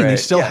a plane, they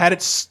still had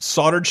it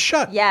soldered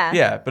shut. Yeah.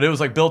 Yeah, but it was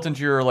like built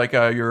into your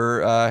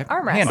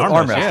armrest.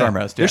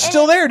 Armrest. They're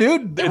still there,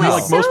 dude. It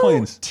was like most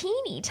planes.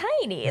 Teeny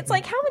tiny. It's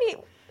like how many.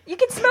 You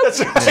can smoke 2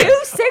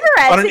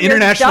 cigarettes on an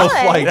international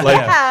flight.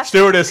 Like,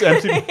 stewardess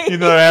emptied,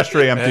 the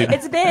ashtray emptied.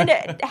 It's been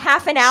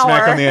half an hour.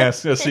 Smack on the ass.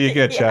 See you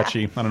again,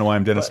 Chachi. I don't know why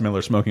I'm Dennis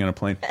Miller smoking on a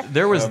plane.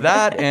 There was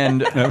that, and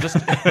just.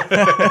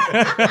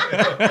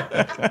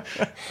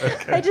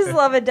 I just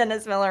love a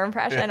Dennis Miller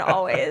impression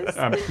always.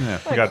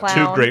 We got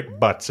clown. 2 great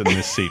butts in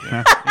this seat.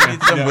 Huh? You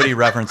need some witty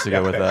reference to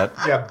go with that.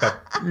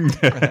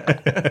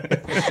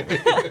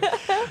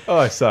 Oh,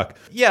 I suck.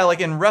 Yeah,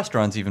 like in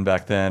restaurants even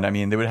back then. I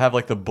mean, they would have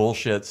like the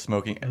bullshit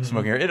smoking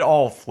area. It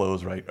all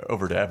flows right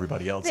over to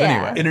everybody else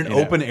anyway. In an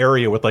open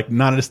area with like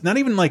not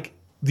even like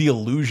the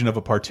illusion of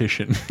a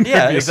partition.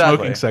 Yeah, a exactly.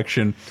 Smoking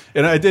section.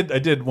 And I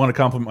did want to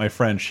compliment my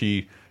friend.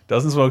 She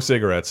doesn't smoke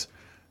cigarettes,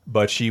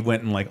 but she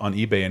went and like on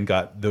eBay and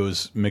got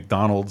those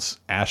McDonald's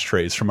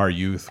ashtrays from our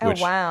youth.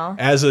 Which, wow.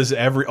 As is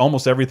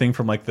almost everything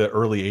from like the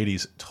early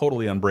 80s,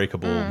 totally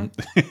unbreakable. And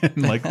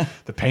like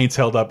the paint's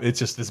held up. It's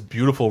just this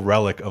beautiful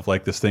relic of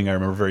like this thing I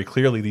remember very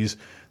clearly.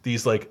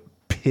 These like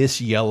piss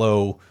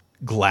yellow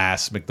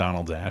glass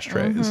McDonald's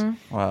ashtrays.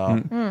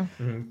 Wow.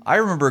 I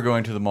remember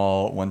going to the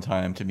mall one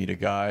time to meet a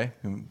guy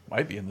who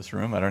might be in this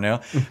room. I don't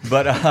know.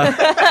 But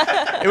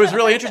it was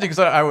really interesting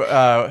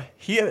because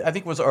he, I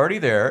think, was already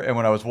there. And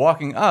when I was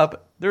walking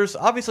up, there's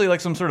obviously like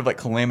some sort of like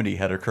calamity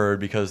had occurred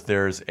because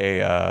there's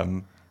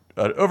an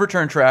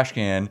overturned trash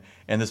can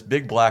and this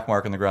big black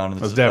mark on the ground,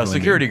 and a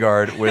security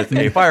guard with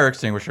a fire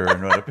extinguisher.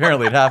 And what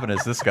apparently had happened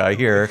is this guy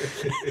here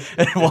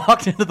and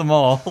walked into the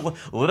mall,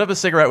 lit up a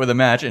cigarette with a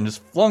match, and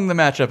just flung the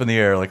match up in the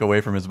air, like away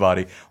from his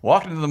body.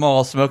 Walked into the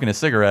mall smoking a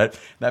cigarette.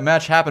 That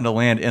match happened to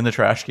land in the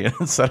trash can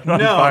and set it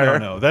on fire.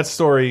 No. That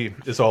story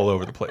is all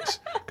over the place.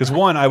 Because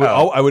one, I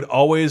would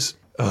always.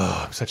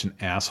 I'm such an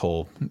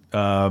asshole.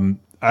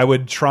 I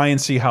would try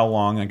and see how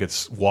long I could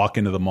walk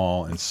into the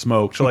mall and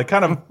smoke to like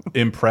kind of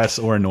impress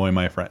or annoy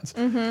my friends.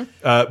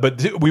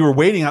 But we were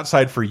waiting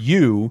outside for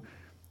you,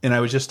 and I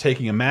was just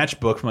taking a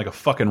matchbook from like a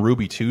fucking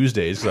Ruby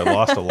Tuesdays because I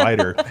lost a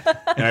lighter,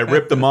 and I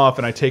ripped them off,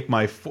 and I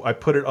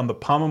put it on the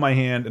palm of my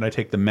hand, and I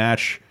take the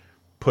match,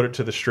 put it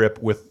to the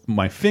strip with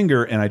my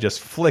finger, and I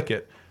just flick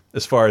it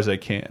as far as I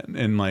can.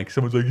 And like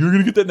someone's like, "You're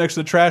gonna get that next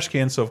to the trash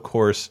can," so of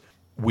course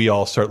we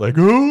all start like,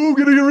 "Oh, I'm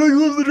gonna get really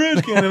close to the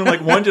trash can," and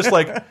like one just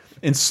like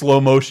in slow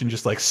motion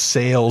just like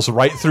sails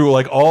right through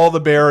like all the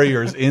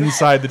barriers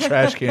inside the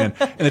trash can,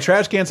 and the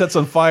trash can sets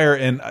on fire.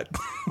 And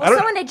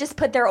someone had just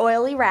put their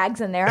oily rags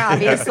in there,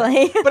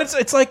 obviously. But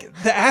it's like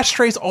the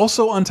ashtray's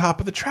also on top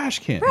of the trash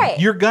can. Right.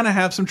 You're gonna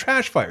have some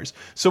trash fires.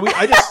 So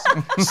I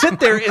just sit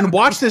there and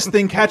watch this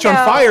thing catch on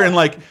fire, and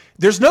like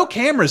there's no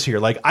cameras here.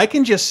 Like I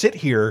can just sit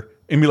here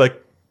and be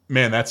like,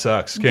 man, that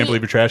sucks. Can't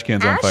believe your trash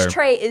can's on fire.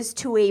 Ashtray is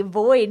to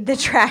avoid the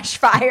trash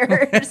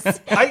fires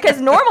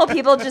because normal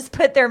people just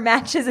put their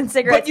matches and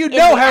cigarettes. But you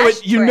know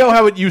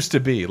how it used to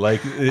be. Like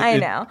I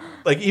know.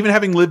 Like even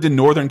having lived in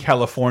Northern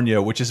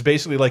California, which is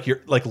basically like you're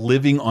like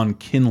living on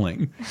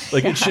kindling.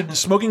 Like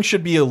smoking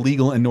should be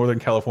illegal in Northern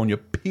California.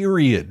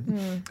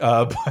 Period.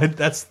 But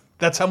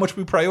that's how much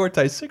we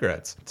prioritize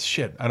cigarettes.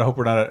 Shit. I hope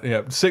we're not.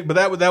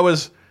 But that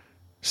was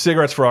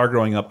cigarettes for our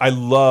growing up. I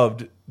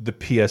loved the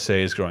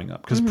PSAs growing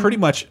up because pretty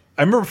much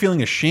I remember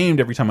feeling ashamed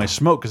every time I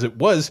smoked because it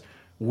was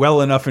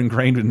well enough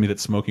ingrained with me that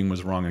smoking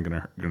was wrong and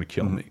gonna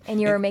kill me. And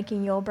you were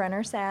making Yul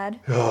Brynner sad.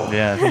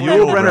 Yeah, the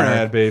Yul Brynner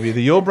ad, baby.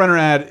 The Yul Brynner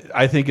ad,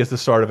 I think, is the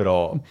start of it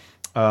all.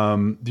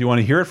 Do you want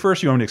to hear it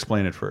first? Or you want me to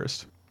explain it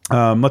first?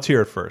 Let's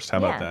hear it first. How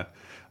about that?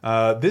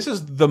 This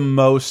is the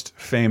most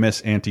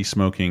famous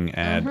anti-smoking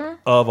ad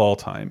of all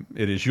time.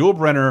 It is Yul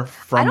Brynner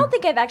from... I don't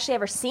think I've actually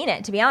ever seen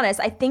it, to be honest.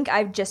 I think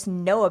I just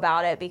know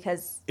about it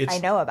because I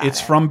know about it.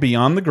 It's from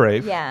Beyond the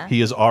Grave. Yeah.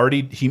 He is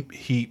already...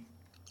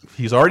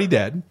 He's already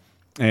dead.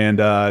 And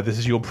this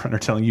is Yul Brynner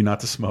telling you not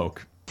to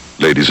smoke.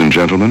 Ladies and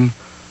gentlemen,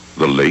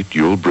 the late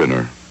Yul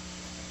Brynner.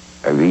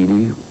 I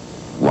really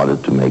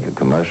wanted to make a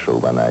commercial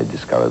when I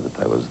discovered that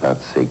I was that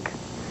sick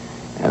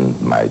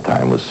and my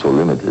time was so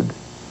limited.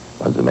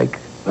 I wanted to make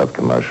that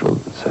commercial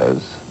that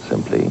says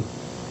simply,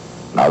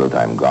 now that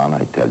I'm gone,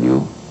 I tell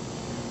you,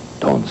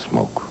 don't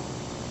smoke.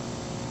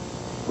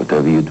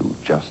 Whatever you do,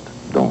 just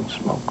don't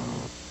smoke.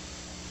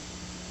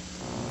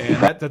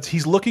 And that's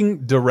he's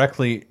looking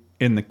directly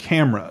in the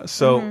camera.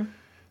 So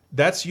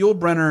that's Yul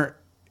Brynner.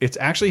 It's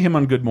actually him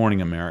on Good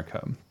Morning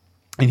America.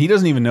 And he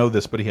doesn't even know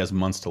this, but he has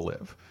months to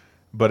live.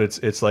 But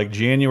it's like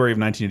January of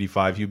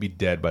 1985, he'd be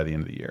dead by the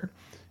end of the year.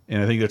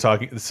 And I think they're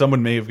talking,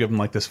 someone may have given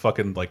like this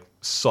fucking like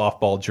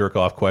softball jerk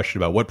off question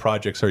about what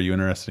projects are you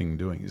interested in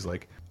doing? He's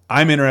like,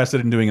 I'm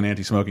interested in doing an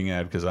anti-smoking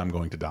ad because I'm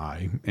going to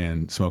die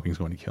and smoking's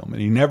going to kill me.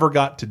 And he never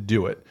got to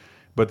do it.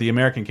 But the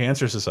American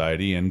Cancer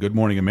Society and Good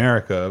Morning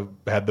America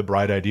had the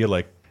bright idea,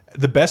 like,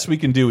 the best we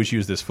can do is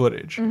use this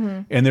footage.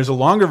 And there's a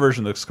longer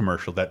version of this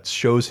commercial that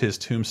shows his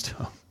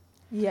tombstone.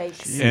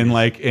 Yikes.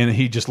 And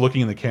he just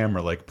looking in the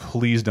camera like,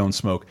 please don't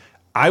smoke.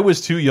 I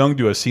was too young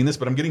to have seen this,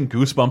 but I'm getting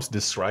goosebumps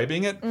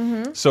describing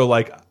it. So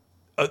like,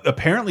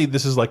 apparently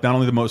this is like not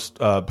only the most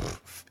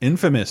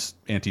infamous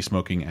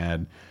anti-smoking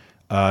ad,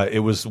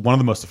 it was one of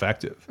the most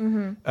effective.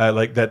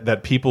 Like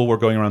that people were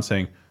going around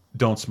saying,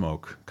 don't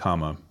smoke,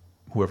 comma,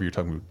 whoever you're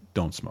talking about,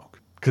 don't smoke.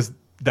 Because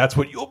that's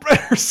what Yul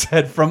Brynner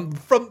said from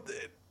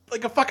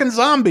like a fucking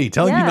zombie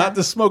telling you not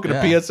to smoke at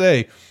a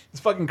PSA. It's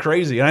fucking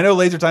crazy. And I know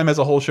Laser Time has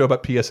a whole show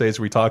about PSAs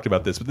where we talked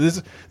about this, but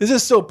this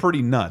is still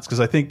pretty nuts because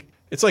I think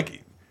it's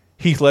like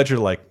Heath Ledger,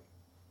 like,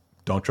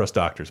 don't trust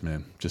doctors,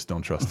 man. Just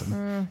don't trust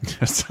them.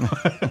 Just,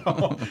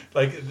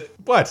 like,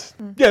 what?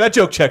 Yeah, that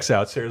joke checks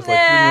out. Sarah's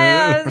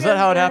like, was that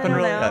how it happened?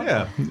 Really?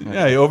 Yeah.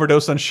 He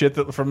overdosed on shit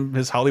that from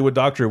his Hollywood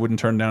doctor wouldn't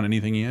turn down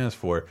anything he asked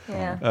for.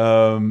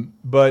 Yeah.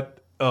 But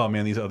oh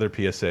man, these other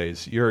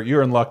PSAs.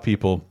 You're in luck,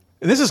 people.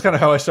 And this is kind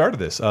of how I started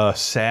this. A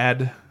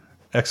sad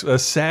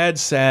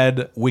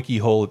wiki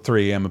hole at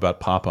 3 a.m. about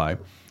Popeye.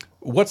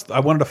 I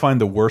wanted to find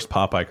the worst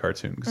Popeye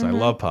cartoon because I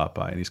love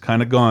Popeye and he's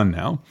kind of gone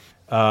now.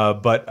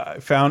 But I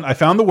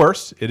found the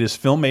worst. It is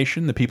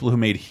Filmation, the people who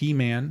made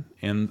He-Man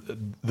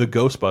and the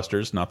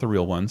Ghostbusters, not the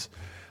real ones.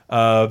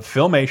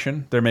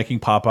 Filmation, they're making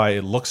Popeye.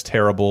 It looks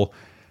terrible.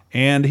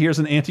 And here's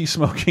an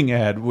anti-smoking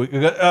ad.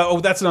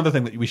 That's another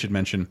thing that we should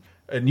mention.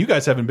 And you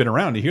guys haven't been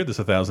around to hear this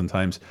 1,000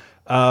 times.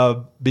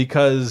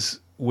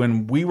 Because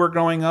when we were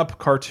growing up,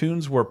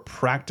 cartoons were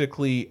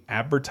practically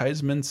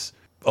advertisements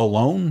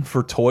alone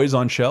for toys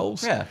on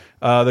shelves. Yeah.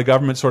 The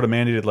government sort of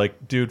mandated,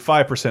 like, dude,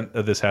 5%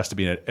 of this has to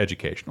be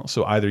educational.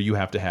 So either you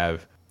have to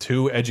have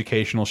 2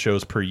 educational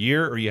shows per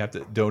year, or you have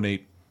to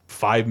donate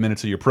 5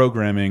 minutes of your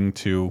programming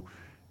to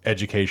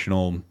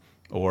educational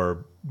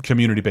or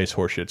community-based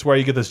horseshit. It's why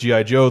you get this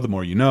G.I. Joe, the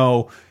more you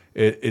know.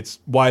 It's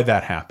why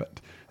that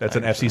happened. That's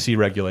an FCC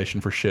regulation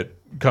for shit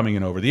coming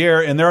in over the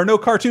air. And there are no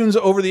cartoons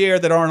over the air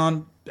that aren't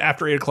on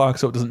after 8 o'clock,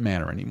 so it doesn't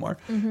matter anymore.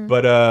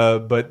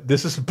 But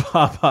this is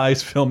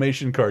Popeye's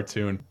Filmation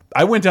cartoon.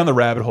 I went down the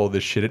rabbit hole of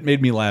this shit. It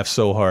made me laugh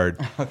so hard.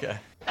 Mr.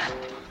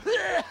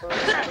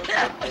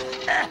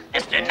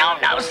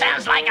 No-No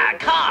sounds like our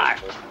car.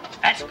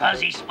 That's because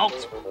he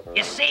smokes.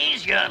 You see,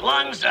 your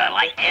lungs are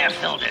like air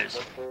filters.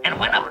 And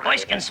when a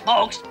person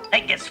smokes,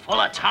 they gets full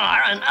of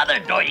tar and other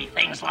dirty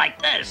things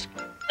like this.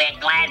 We're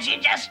glad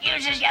you just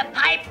uses your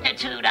pipe to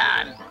toot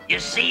on. You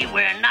see,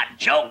 we're not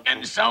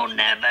joking, so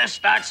never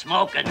start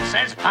smoking,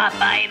 says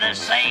Popeye the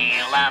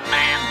Sailor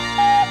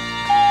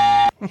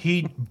Man.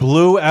 He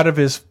blew out of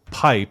his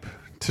pipe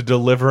to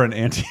deliver an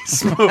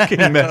anti-smoking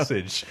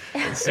message.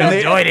 So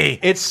doity.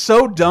 It's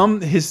so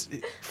dumb. His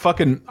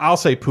fucking, I'll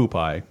say Poop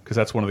Eye, because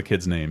that's one of the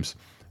kids' names.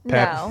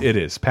 No. It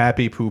is.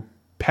 Pappy,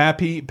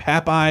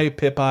 Pip Eye,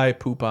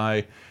 Poop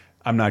Eye.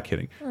 I'm not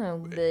kidding.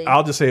 Oh,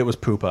 I'll just say it was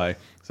Poop Eye.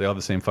 They all have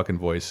the same fucking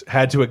voice.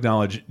 Had to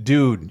acknowledge,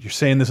 dude, you're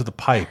saying this with a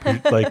pipe.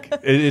 Like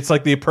it's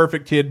like the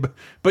perfect kid,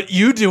 but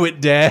you do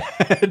it, Dad.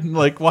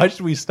 Like, why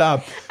should we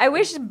stop? I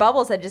wish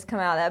Bubbles had just come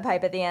out of that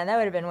pipe at the end. That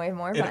would have been way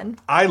more fun.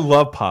 I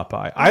love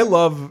Popeye. I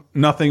love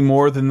nothing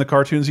more than the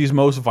cartoons he's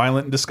most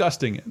violent and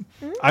disgusting in.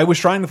 I was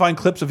trying to find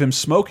clips of him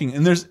smoking,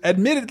 and there's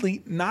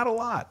admittedly not a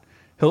lot.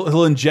 He'll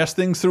ingest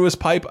things through his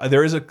pipe.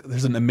 There's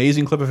an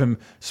amazing clip of him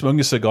smoking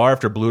a cigar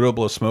after Bluto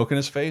blows smoke in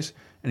his face,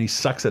 and he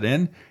sucks it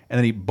in, and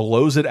then he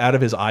blows it out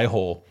of his eye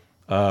hole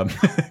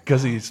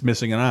because he's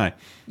missing an eye.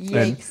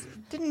 Yikes.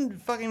 Didn't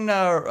fucking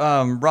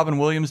Robin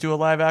Williams do a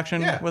live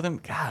action with him?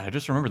 God, I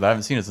just remembered that. I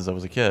haven't seen it since I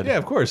was a kid. Yeah,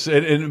 of course.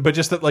 But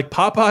just that, like,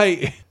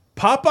 Popeye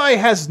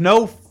has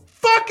no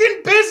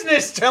fucking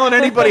business telling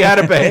anybody how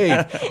to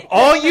behave.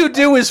 All you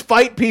do is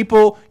fight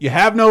people. You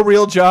have no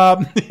real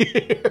job.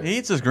 He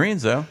eats his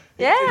greens, though.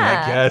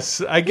 Yeah.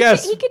 I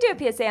guess. He could do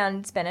a PSA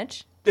on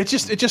spinach. It's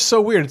just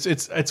so weird.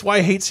 It's why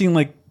I hate seeing,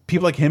 like,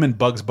 people like him and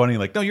Bugs Bunny.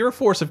 Like, no, you're a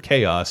force of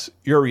chaos.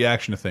 You're a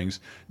reaction to things.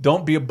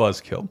 Don't be a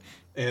buzzkill.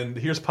 And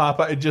here's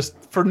Popeye, just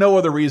for no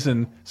other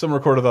reason, someone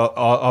recorded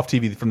off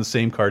TV from the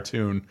same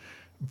cartoon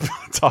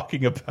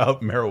talking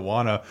about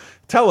marijuana.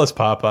 Tell us,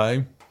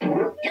 Popeye. Too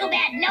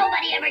bad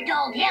nobody ever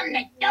told him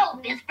that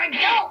dope is for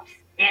dopes.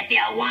 If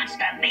you wants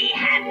to be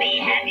happy,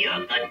 have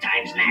your good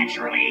times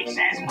naturally,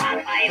 says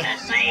Popeye the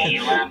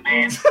Sailor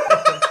Man.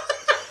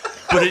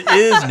 But it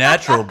is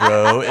natural,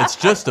 bro. It's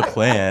just a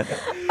plant.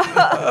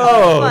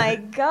 Oh my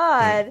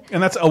God.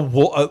 And that's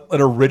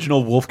an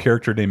original wolf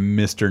character named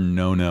Mr.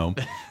 No-No.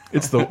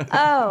 It's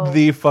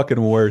the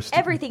fucking worst.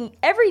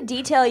 Every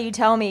detail you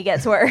tell me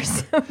gets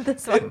worse.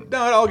 This one.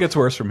 No, it all gets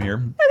worse from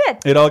here. Okay.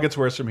 It all gets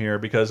worse from here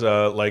because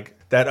like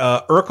that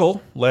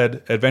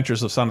Urkel-led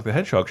Adventures of Sonic the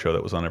Hedgehog show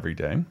that was on every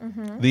day.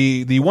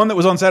 The one that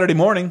was on Saturday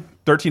morning,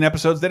 13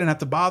 episodes, they didn't have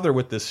to bother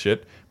with this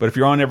shit. But if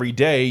you're on every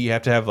day, you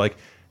have to have, like,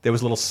 there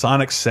was a little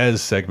Sonic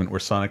Says segment where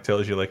Sonic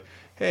tells you, like,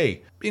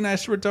 hey, be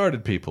nice to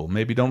retarded people.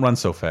 Maybe don't run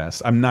so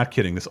fast. I'm not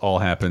kidding. This all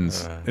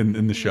happens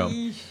in the show.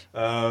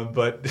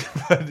 But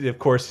of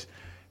course,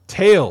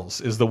 Tails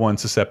is the one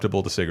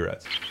susceptible to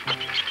cigarettes.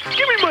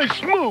 Give me my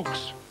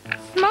smokes.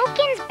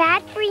 Smoking's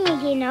bad for you,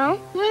 you know.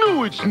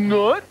 No, it's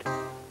not.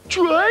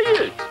 Try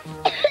it.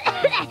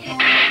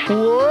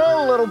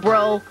 Whoa, little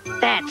bro.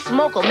 That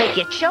smoke will make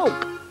you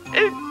choke.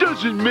 It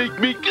doesn't make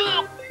me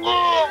go.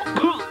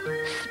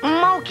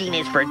 Smoking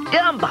is for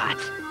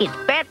dumbbots. It's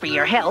bad for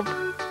your health,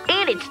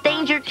 and it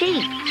stains your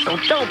teeth. So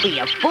don't be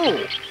a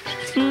fool.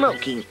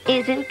 Smoking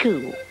isn't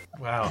cool.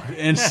 Wow.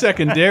 And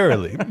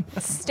secondarily,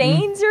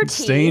 stains your teeth.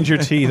 Stains your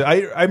teeth.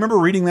 I remember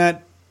reading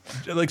that,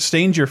 like,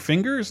 stains your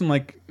fingers, and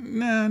like,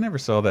 nah, I never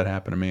saw that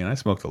happen to me, and I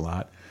smoked a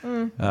lot.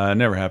 It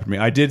never happened to me.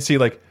 I did see,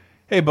 like,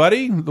 hey,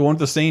 buddy, the one with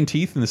the stained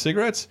teeth and the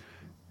cigarettes,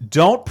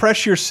 don't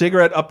press your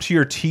cigarette up to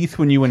your teeth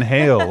when you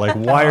inhale. Like,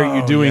 why are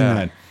you doing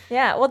that?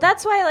 Yeah, well,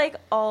 that's why, like,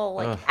 all,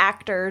 like,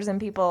 actors and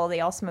people,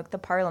 they all smoke the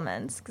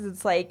Parliaments, because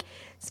it's, like,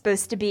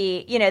 supposed to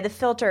be, you know, the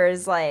filter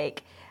is,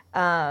 like,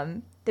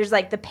 there's,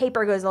 like, the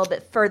paper goes a little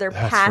bit further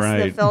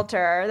past the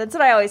filter. That's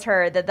what I always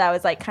heard, that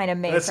was, like, kind of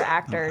made for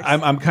actors.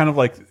 I'm kind of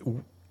like,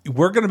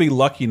 we're going to be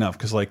lucky enough,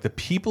 because, like, the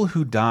people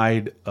who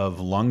died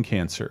of lung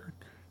cancer,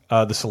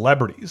 the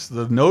celebrities,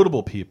 the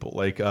notable people,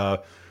 like,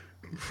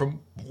 from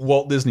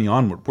Walt Disney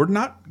onward, we're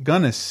not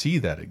going to see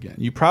that again.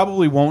 You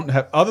probably won't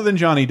have, other than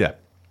Johnny Depp.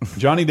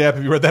 Johnny Depp,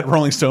 if you read that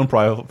Rolling Stone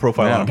profile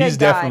on him, he's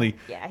definitely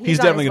going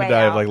to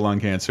die of, like,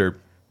 lung cancer.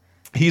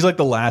 He's like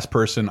the last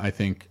person I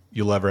think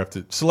you'll have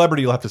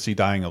to see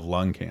dying of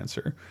lung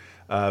cancer,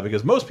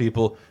 because most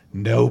people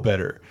know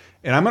better.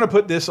 And I'm going to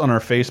put this on our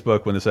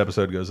Facebook when this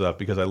episode goes up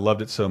because I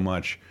loved it so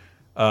much.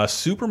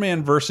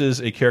 Superman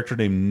versus a character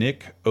named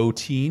Nick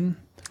O'Teen.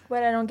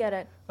 Wait, I don't get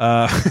it.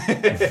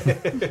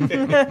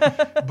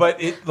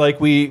 But it, like,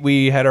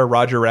 we had our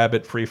Roger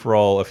Rabbit free for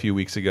all a few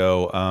weeks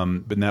ago,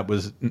 but that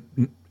was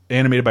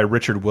animated by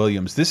Richard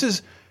Williams. This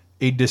is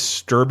a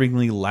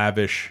disturbingly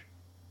lavish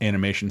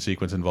animation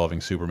sequence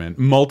involving Superman,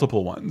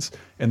 multiple ones,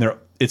 and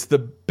it's the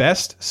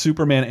best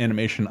Superman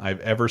animation I've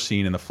ever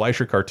seen, and the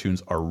Fleischer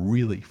cartoons are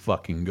really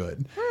fucking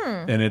good.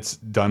 And it's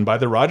done by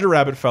the Roger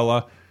Rabbit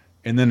fella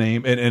in the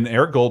name, and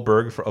Eric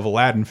Goldberg of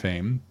Aladdin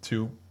fame,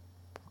 to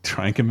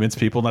try and convince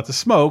people not to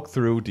smoke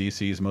through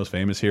DC's most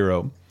famous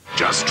hero.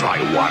 Just try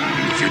one.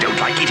 If you don't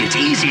like it, it's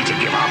easy to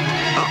give up.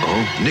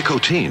 Uh-oh,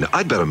 nicotine.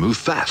 I'd better move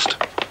fast.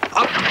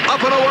 Up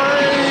and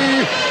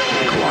away!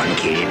 Go on,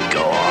 kid,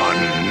 go on.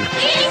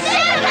 He's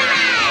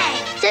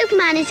Superman!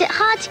 Superman, is it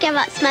hard to give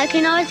up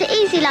smoking, or is it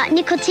easy like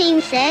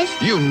Nicotine says?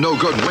 You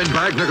no-good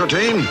windbag,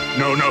 Nicotine.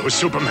 No,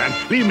 Superman.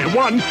 Leave me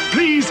one.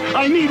 Please,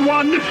 I need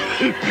one.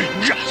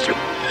 Just...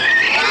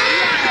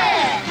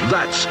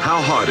 That's how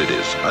hard it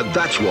is. And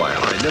that's why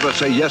I never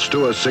say yes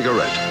to a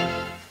cigarette.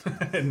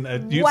 And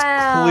it's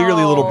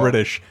clearly a little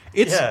British.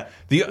 It's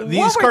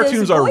these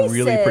cartoons are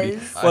really pretty.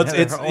 Well,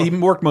 he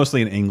worked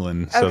mostly in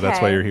England, so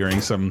that's why you're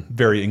hearing some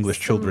very English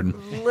children.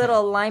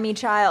 Little limey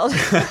child.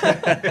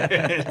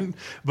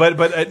 but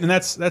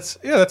that's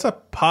a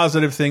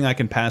positive thing I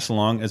can pass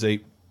along as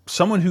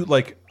someone who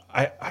like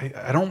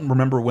I don't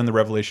remember when the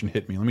revelation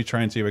hit me. Let me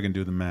try and see if I can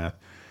do the math.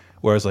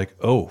 Where I was like,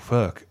 oh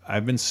fuck,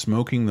 I've been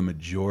smoking the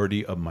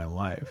majority of my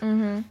life,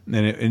 and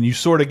you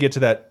sort of get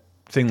to that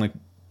thing like,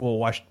 well,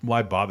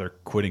 why bother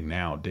quitting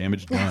now?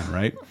 Damage done,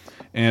 right?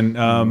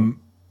 And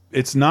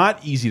it's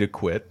not easy to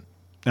quit.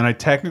 And I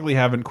technically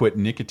haven't quit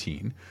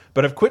nicotine,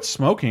 but I've quit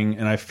smoking,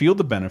 and I feel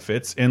the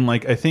benefits. And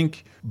like I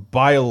think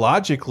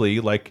biologically,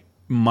 like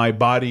my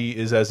body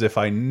is as if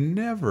I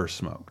never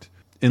smoked,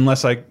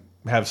 unless I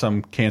have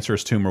some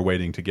cancerous tumor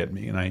waiting to get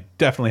me, and I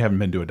definitely haven't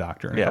been to a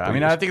doctor. In a couple I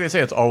mean, years. I think they say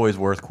it's always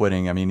worth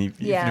quitting. I mean,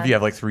 if you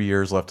have like 3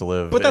 years left to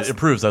live, but it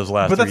proves those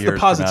last 3 years. But that's the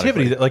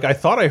positivity. That, like I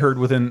thought I heard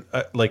within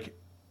like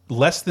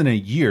less than a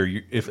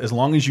year, as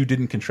long as you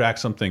didn't contract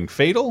something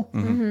fatal,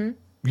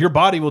 your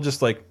body will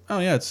just like, oh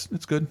yeah, it's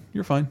good,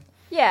 you're fine.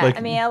 Yeah, like,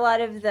 I mean,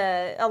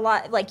 a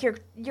lot like your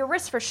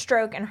risk for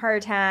stroke and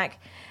heart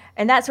attack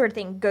and that sort of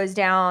thing goes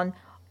down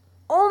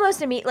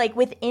almost immediately, like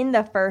within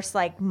the first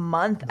like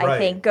month. I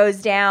think goes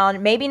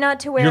down. Maybe not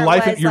to where your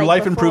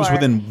life improves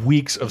before. within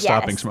weeks of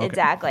stopping smoking.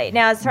 Exactly.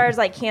 Now, as far as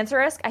like cancer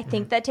risk, I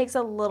think that takes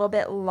a little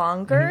bit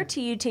longer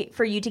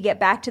for you to get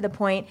back to the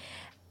point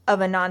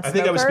of a non-smoker. I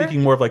think I was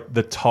speaking more of like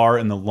the tar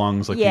in the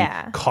lungs, like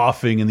the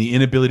coughing and the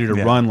inability to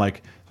run.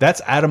 Like that's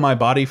out of my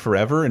body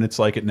forever, and it's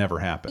like it never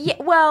happened.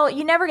 Yeah, well,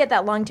 you never get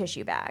that lung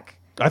tissue back.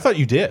 I thought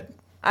you did.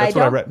 That's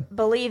what I read.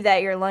 Believe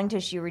that your lung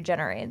tissue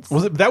regenerates.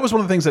 Well, that was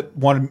one of the things that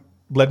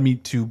led me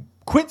to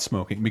quit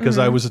smoking, because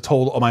I was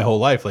told my whole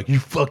life, like, you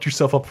fucked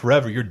yourself up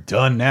forever, you're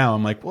done now.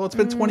 I'm like, well, it's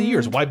been 20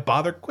 years, why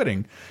bother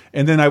quitting?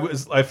 And then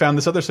I found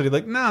this other study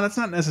like, no, that's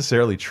not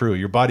necessarily true.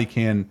 Your body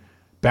can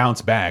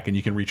bounce back, and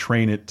you can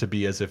retrain it to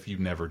be as if you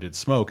never did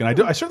smoke. And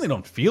I certainly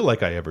don't feel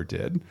like I ever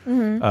did.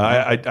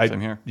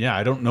 Same here. Yeah,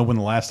 I don't know when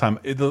the last time.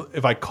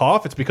 If I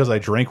cough, it's because I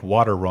drank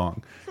water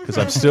wrong, because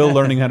I'm still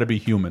learning how to be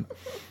human.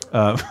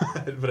 But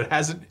it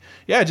hasn't.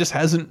 Yeah, it just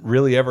hasn't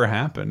really ever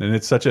happened, and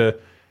it's such a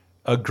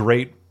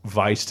great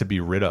vice to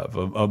be rid of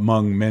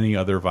among many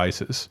other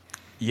vices.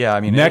 Yeah, I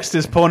mean, next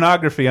is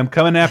pornography. I'm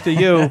coming after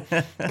you.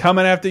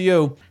 Coming after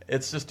you.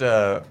 It's just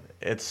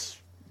it's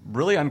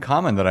really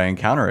uncommon that I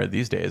encounter it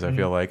these days. I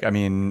feel like. I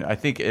mean, I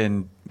think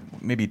in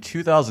maybe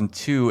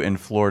 2002 in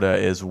Florida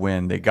is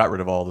when they got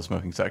rid of all the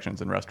smoking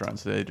sections in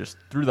restaurants. They just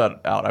threw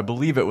that out. I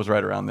believe it was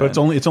right around then. But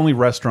it's only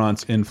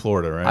restaurants in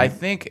Florida, right? I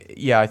think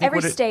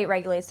every state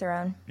regulates their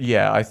own.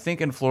 Yeah, I think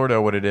in Florida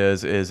what it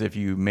is if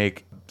you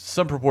make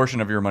some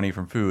proportion of your money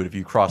from food, if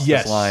you cross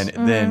this line,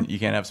 then you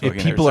can't have smoking.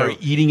 If people are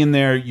eating in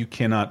there, you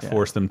cannot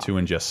force them to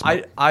ingest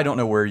smoke. I don't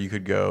know where you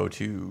could go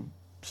to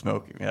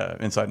smoke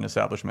inside an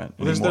establishment.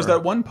 Well, there's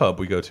that one pub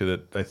we go to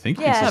that I think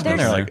it's been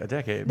there like a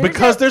decade.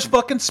 Because there's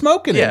fucking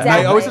smoke in it. Exactly.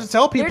 And I always have to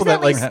tell people there's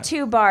that at least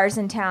 2 bars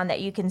in town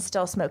that you can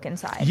still smoke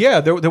inside. Yeah,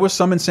 there was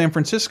some in San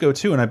Francisco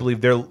too, and I believe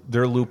their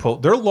loophole,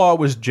 their law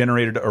was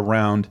generated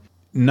around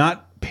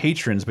not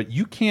patrons, but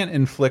you can't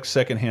inflict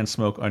secondhand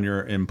smoke on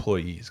your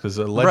employees, because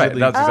allegedly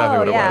that's exactly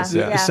what it was.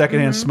 The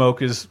secondhand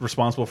smoke is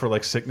responsible for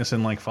like sickness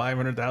in like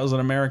 500,000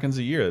 Americans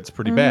a year. That's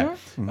pretty bad,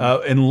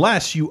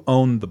 unless you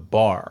own the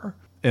bar.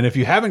 And if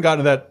you haven't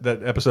gotten to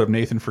that episode of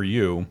Nathan For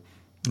You,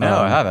 no,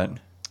 I haven't.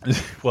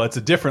 Well, it's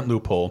a different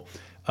loophole.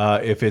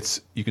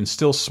 If you can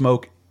still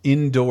smoke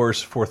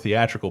indoors for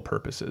theatrical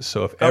purposes.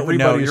 So if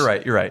everybody's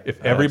you're right. If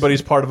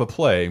everybody's part of a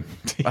play,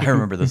 I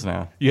remember this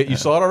now. You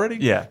saw it already?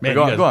 Yeah. Man,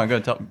 go on.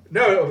 Tell me.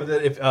 No.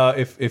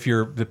 If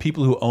you're the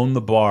people who own the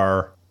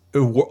bar,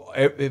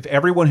 if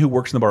everyone who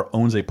works in the bar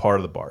owns a part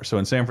of the bar. So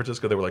in San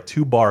Francisco, there were like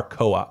 2 bar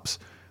co-ops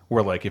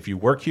where like if you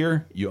work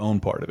here, you own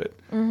part of it.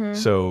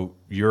 So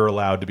you're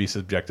allowed to be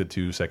subjected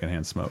to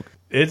secondhand smoke.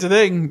 It's a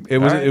thing. It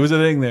was a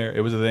thing there.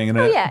 It was a thing. And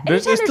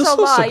there's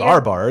still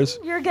cigar bars.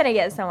 You're gonna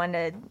get someone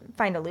to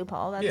find a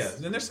loophole. Yeah,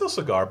 and there's still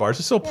cigar bars.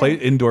 There's still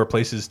indoor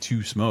places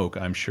to smoke,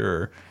 I'm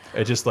sure.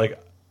 It's just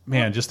like,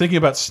 man, just thinking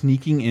about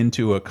sneaking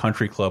into a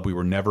country club we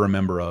were never a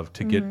member of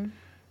to get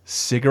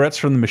cigarettes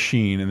from the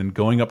machine, and then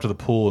going up to the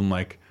pool and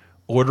like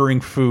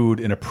ordering food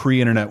in a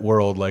pre-internet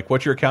world. Like,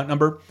 what's your account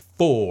number?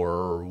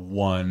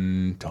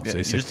 41. Don't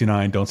say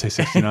 69. Don't say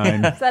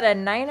 69. Is that a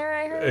niner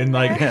I heard? And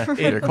like,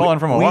 you're calling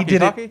from a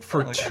walkie-talkie? walkie-talkie? We did it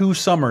for 2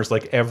 summers,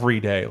 like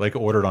every day, like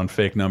ordered on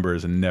fake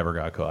numbers and never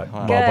got caught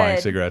while buying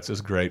cigarettes. It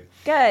was great.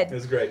 Good. It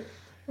was great.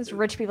 Those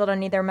rich people don't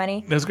need their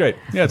money. That's great.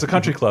 Yeah, it's a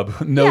country club.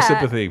 No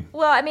sympathy.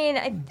 Well, I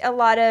mean, a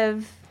lot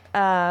of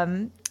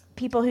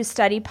people who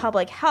study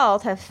public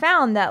health have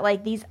found that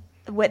like these,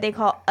 what they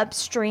call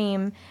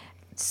upstream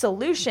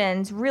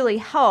solutions really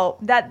help.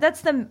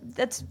 That's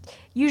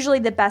usually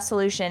the best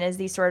solution, is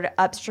these sort of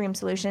upstream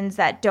solutions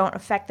that don't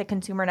affect the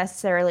consumer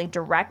necessarily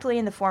directly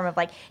in the form of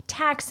like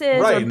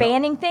taxes or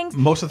banning things.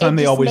 Most of the time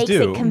they always do.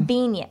 It makes it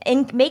convenient.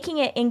 And making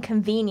it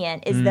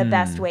inconvenient is the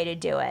best way to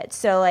do it.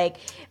 So like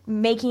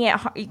making it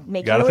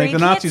where you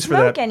can't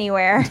smoke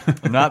anywhere.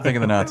 I'm not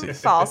thinking the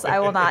Nazis. False. I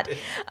will not.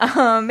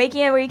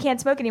 Making it where you can't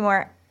smoke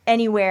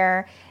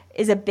anywhere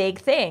is a big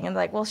thing. And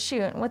like, well,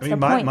 shoot, what's the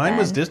point? Mine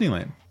was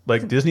Disneyland.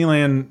 Like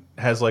Disneyland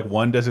has like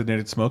one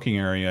designated smoking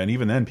area, and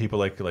even then, people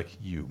like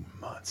you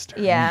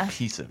monster, yeah, you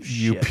piece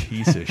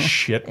of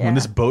shit. When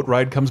this boat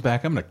ride comes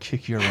back, I'm gonna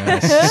kick your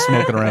ass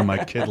smoking around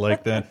my kid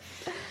like that.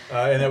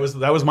 And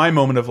that was my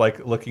moment of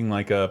like looking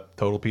like a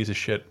total piece of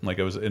shit. Like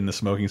I was in the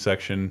smoking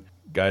section,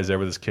 guys there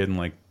with this kid, and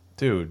like,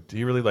 dude, do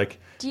you really like?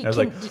 Can you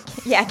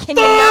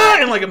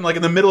not? And like I'm like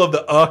in the middle of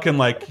the and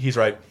like he's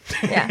right.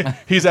 Yeah,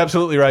 he's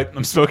absolutely right.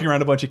 I'm smoking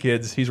around a bunch of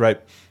kids. He's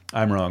right.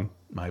 I'm wrong.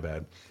 My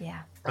bad. Yeah.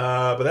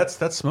 But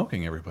that's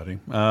smoking, everybody.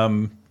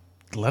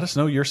 Let us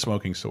know your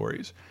smoking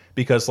stories,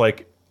 because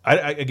like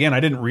I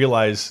didn't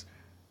realize,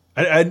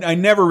 I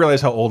never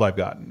realized how old I've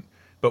gotten.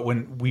 But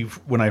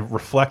when I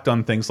reflect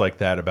on things like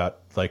that, about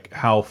like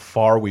how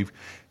far we've,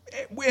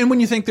 and when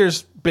you think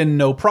there's been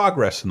no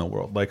progress in the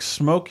world, like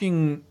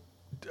smoking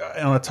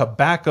on a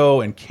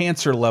tobacco and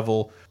cancer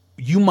level,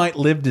 you might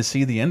live to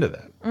see the end of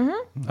that.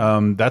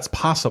 Mm-hmm. That's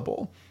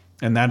possible.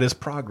 And that is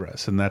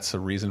progress, and that's a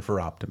reason for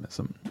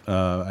optimism,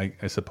 I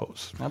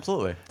suppose.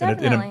 Absolutely.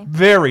 In a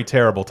very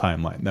terrible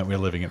timeline that we're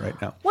living in right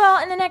now. Well,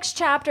 and the next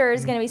chapter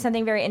is going to be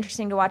something very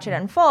interesting to watch it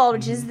unfold,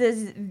 which is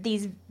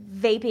these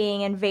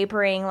vaping and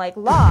vaporing like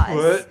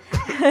laws.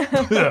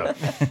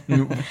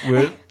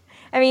 What?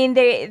 I mean,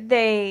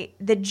 the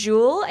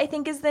Juul, I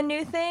think, is the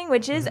new thing,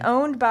 which is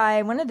owned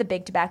by one of the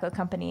big tobacco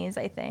companies,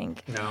 I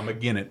think. No,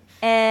 McGinnett.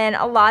 And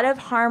a lot of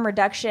harm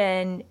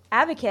reduction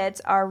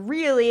advocates are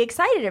really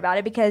excited about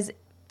it because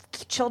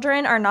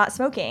children are not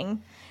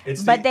smoking,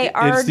 but they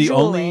are It's the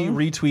juuling.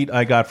 only retweet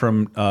I got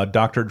from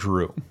Dr.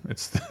 Drew.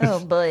 It's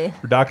oh, boy.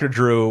 Dr.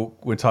 Drew,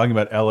 when talking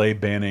about LA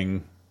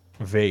banning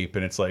vape,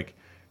 and it's like,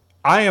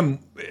 I don't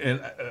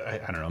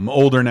know, I'm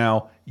older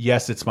now.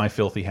 Yes, it's my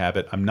filthy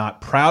habit. I'm not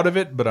proud of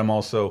it, but I'm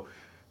sort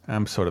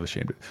of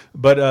ashamed of it.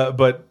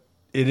 But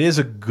it is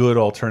a good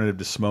alternative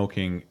to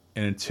smoking.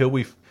 And until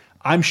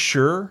I'm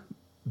sure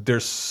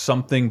there's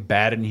something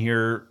bad in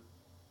here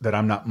that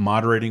I'm not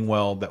moderating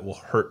well that will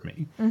hurt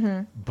me.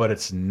 Mm-hmm. But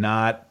it's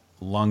not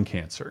lung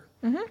cancer.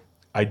 Mm-hmm.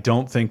 I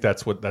don't think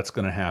that's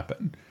going to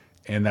happen.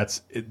 And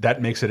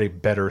that makes it a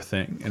better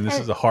thing. And this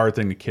is a hard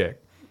thing to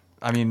kick.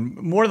 I mean,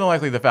 more than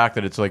likely, the fact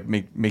that it's like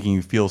making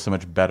you feel so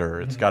much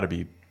better, it's got to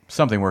be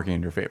something working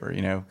in your favor.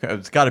 You know,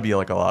 it's got to be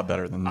like a lot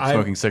better than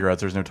smoking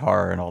cigarettes. There's no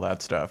tar and all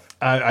that stuff.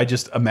 I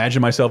just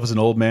imagine myself as an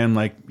old man,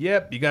 like,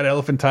 yep, you got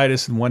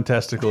elephantitis in one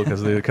testicle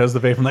because of the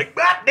vape. I'm like,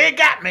 they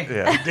got me.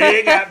 Yeah.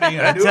 They got me.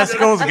 That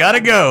testicle's got to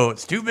go.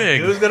 It's too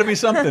big. It was going to be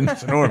something.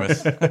 It's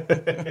enormous.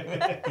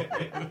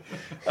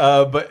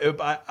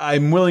 But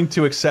I'm willing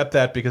to accept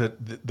that because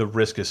the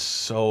risk is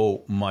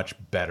so much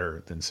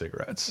better than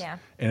cigarettes. Yeah.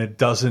 And it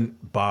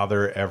doesn't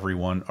bother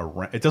everyone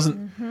around. It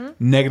doesn't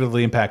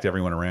negatively impact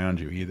everyone around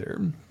you either.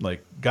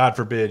 Like, God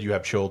forbid you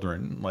have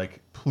children.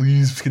 Like,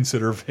 please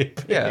consider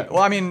vaping. Yeah.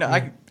 Well, I mean,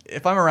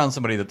 if I'm around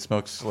somebody that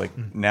smokes like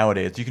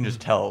nowadays, you can just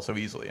tell so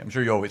easily. I'm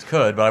sure you always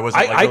could, but I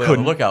wasn't really on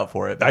the lookout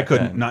for it. I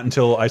couldn't. Not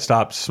until I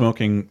stopped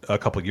smoking a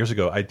couple of years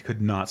ago. I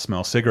could not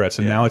smell cigarettes,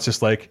 and now it's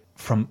just like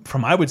from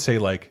I would say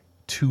like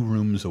 2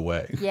 rooms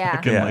away.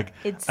 Yeah.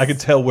 I could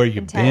tell where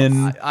you've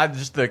been. I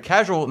just the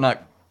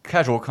not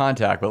casual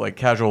contact, but like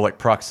casual like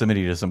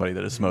proximity to somebody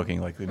that is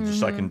smoking. Like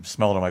just I can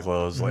smell it on my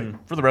clothes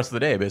like for the rest of the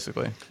day,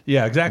 basically.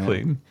 Yeah, exactly.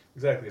 Yeah.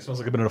 Exactly. It smells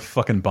like I've been at a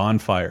fucking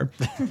bonfire.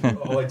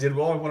 all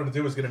I wanted to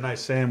do was get a nice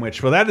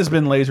sandwich. Well, that has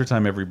been Laser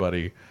Time,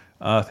 everybody.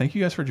 Thank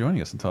you guys for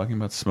joining us and talking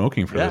about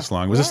smoking for this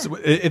long.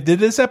 Did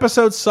this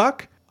episode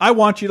suck? I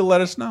want you to let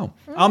us know.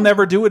 I'll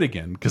never do it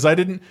again because I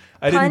didn't.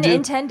 Pun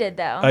intended,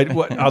 though.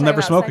 I'll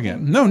never smoke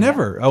again. No,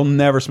 never. I'll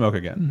never smoke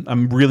again.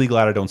 I'm really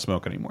glad I don't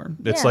smoke anymore.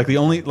 It's like the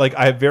only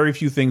I have very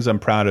few things I'm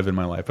proud of in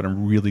my life, but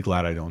I'm really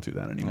glad I don't do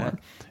that anymore.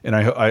 And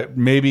I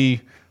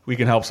maybe we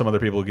can help some other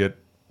people get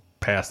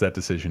past that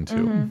decision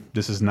too.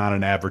 This is not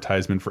an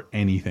advertisement for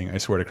anything. I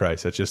swear to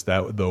Christ, that's just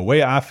the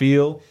way I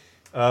feel.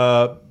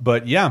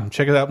 But yeah,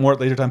 check it out more at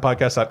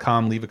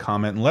lasertimepodcast.com. Leave a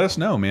comment and let us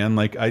know, man.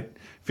 Like I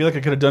feel like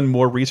I could have done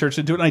more research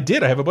into it, and I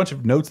did. I have a bunch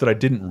of notes that I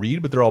didn't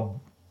read, but they're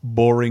all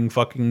boring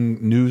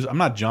fucking news. I'm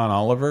not John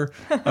Oliver.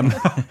 I'm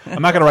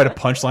not going to write a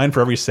punchline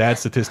for every sad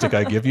statistic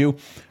I give you.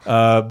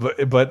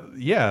 But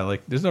yeah,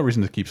 like there's no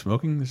reason to keep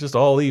smoking. It's just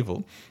all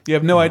evil. You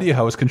have no idea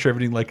how it's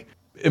contributing, like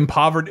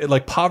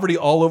poverty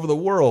all over the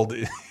world.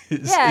 You're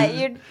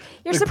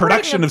the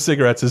production of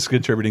cigarettes is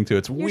contributing to it.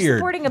 It's weird. You're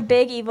supporting a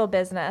big evil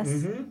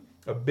business.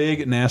 A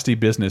big nasty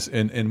business,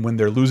 and when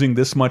they're losing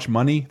this much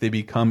money, they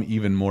become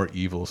even more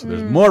evil. So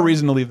there's more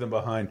reason to leave them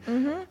behind.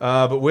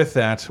 But with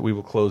that, we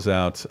will close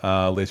out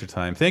Laser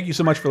Time. Thank you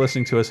so much for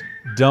listening to us.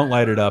 Don't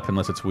light it up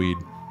unless it's weed.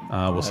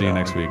 We'll see you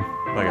next week.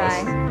 Bye,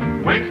 guys.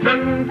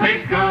 Winston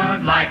tastes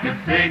good like a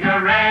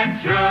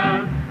cigarette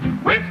should.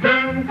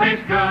 Winston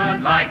tastes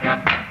good like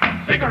a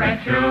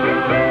cigarette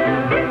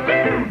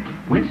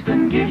should.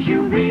 Winston gives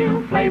you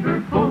real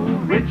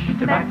flavorful, rich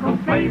tobacco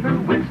flavor.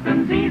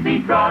 Winston's easy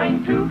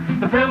drawing too.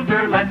 The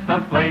filter lets the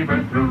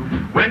flavor through.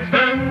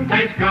 Winston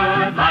tastes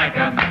good like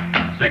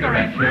a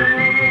cigarette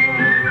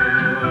should.